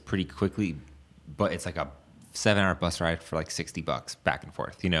places pretty quickly, but it's like a 7-hour bus ride for like $60 back and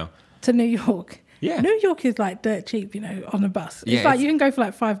forth, you know? To New York. Yeah. New York is like dirt cheap, you know, on a bus. Yeah, It's like you can go for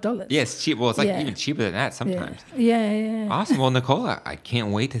like $5. Yeah, it's cheap. Well, it's like Yeah. even cheaper than that sometimes. Yeah. Awesome. Well, Nicole, I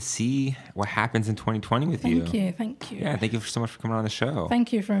can't wait to see what happens in 2020 with you. Thank you. Yeah, thank you so much for coming on the show.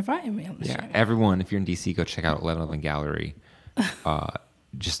 Thank you for inviting me on the show. Everyone, if you're in DC, go check out 1111 Gallery.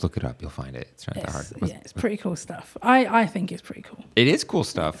 Just look it up. You'll find it. It's not that hard. It's pretty cool stuff. I think it's pretty cool. It is cool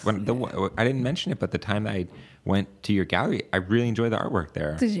stuff. I didn't mention it, but the time I went to your gallery, I really enjoyed the artwork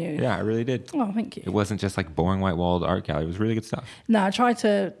there. Did you? Yeah, I really did. Oh, thank you. It wasn't just like boring white walled art gallery. It was really good stuff. No, I try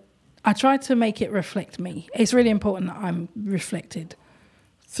to make it reflect me. It's really important that I'm reflected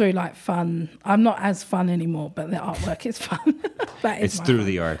through like fun. I'm not as fun anymore, but the artwork is fun. It's through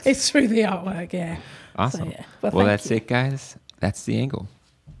the art. It's through the artwork, yeah. Awesome. So, yeah. Well, that's it, guys. That's The Angle.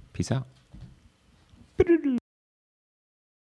 Peace out.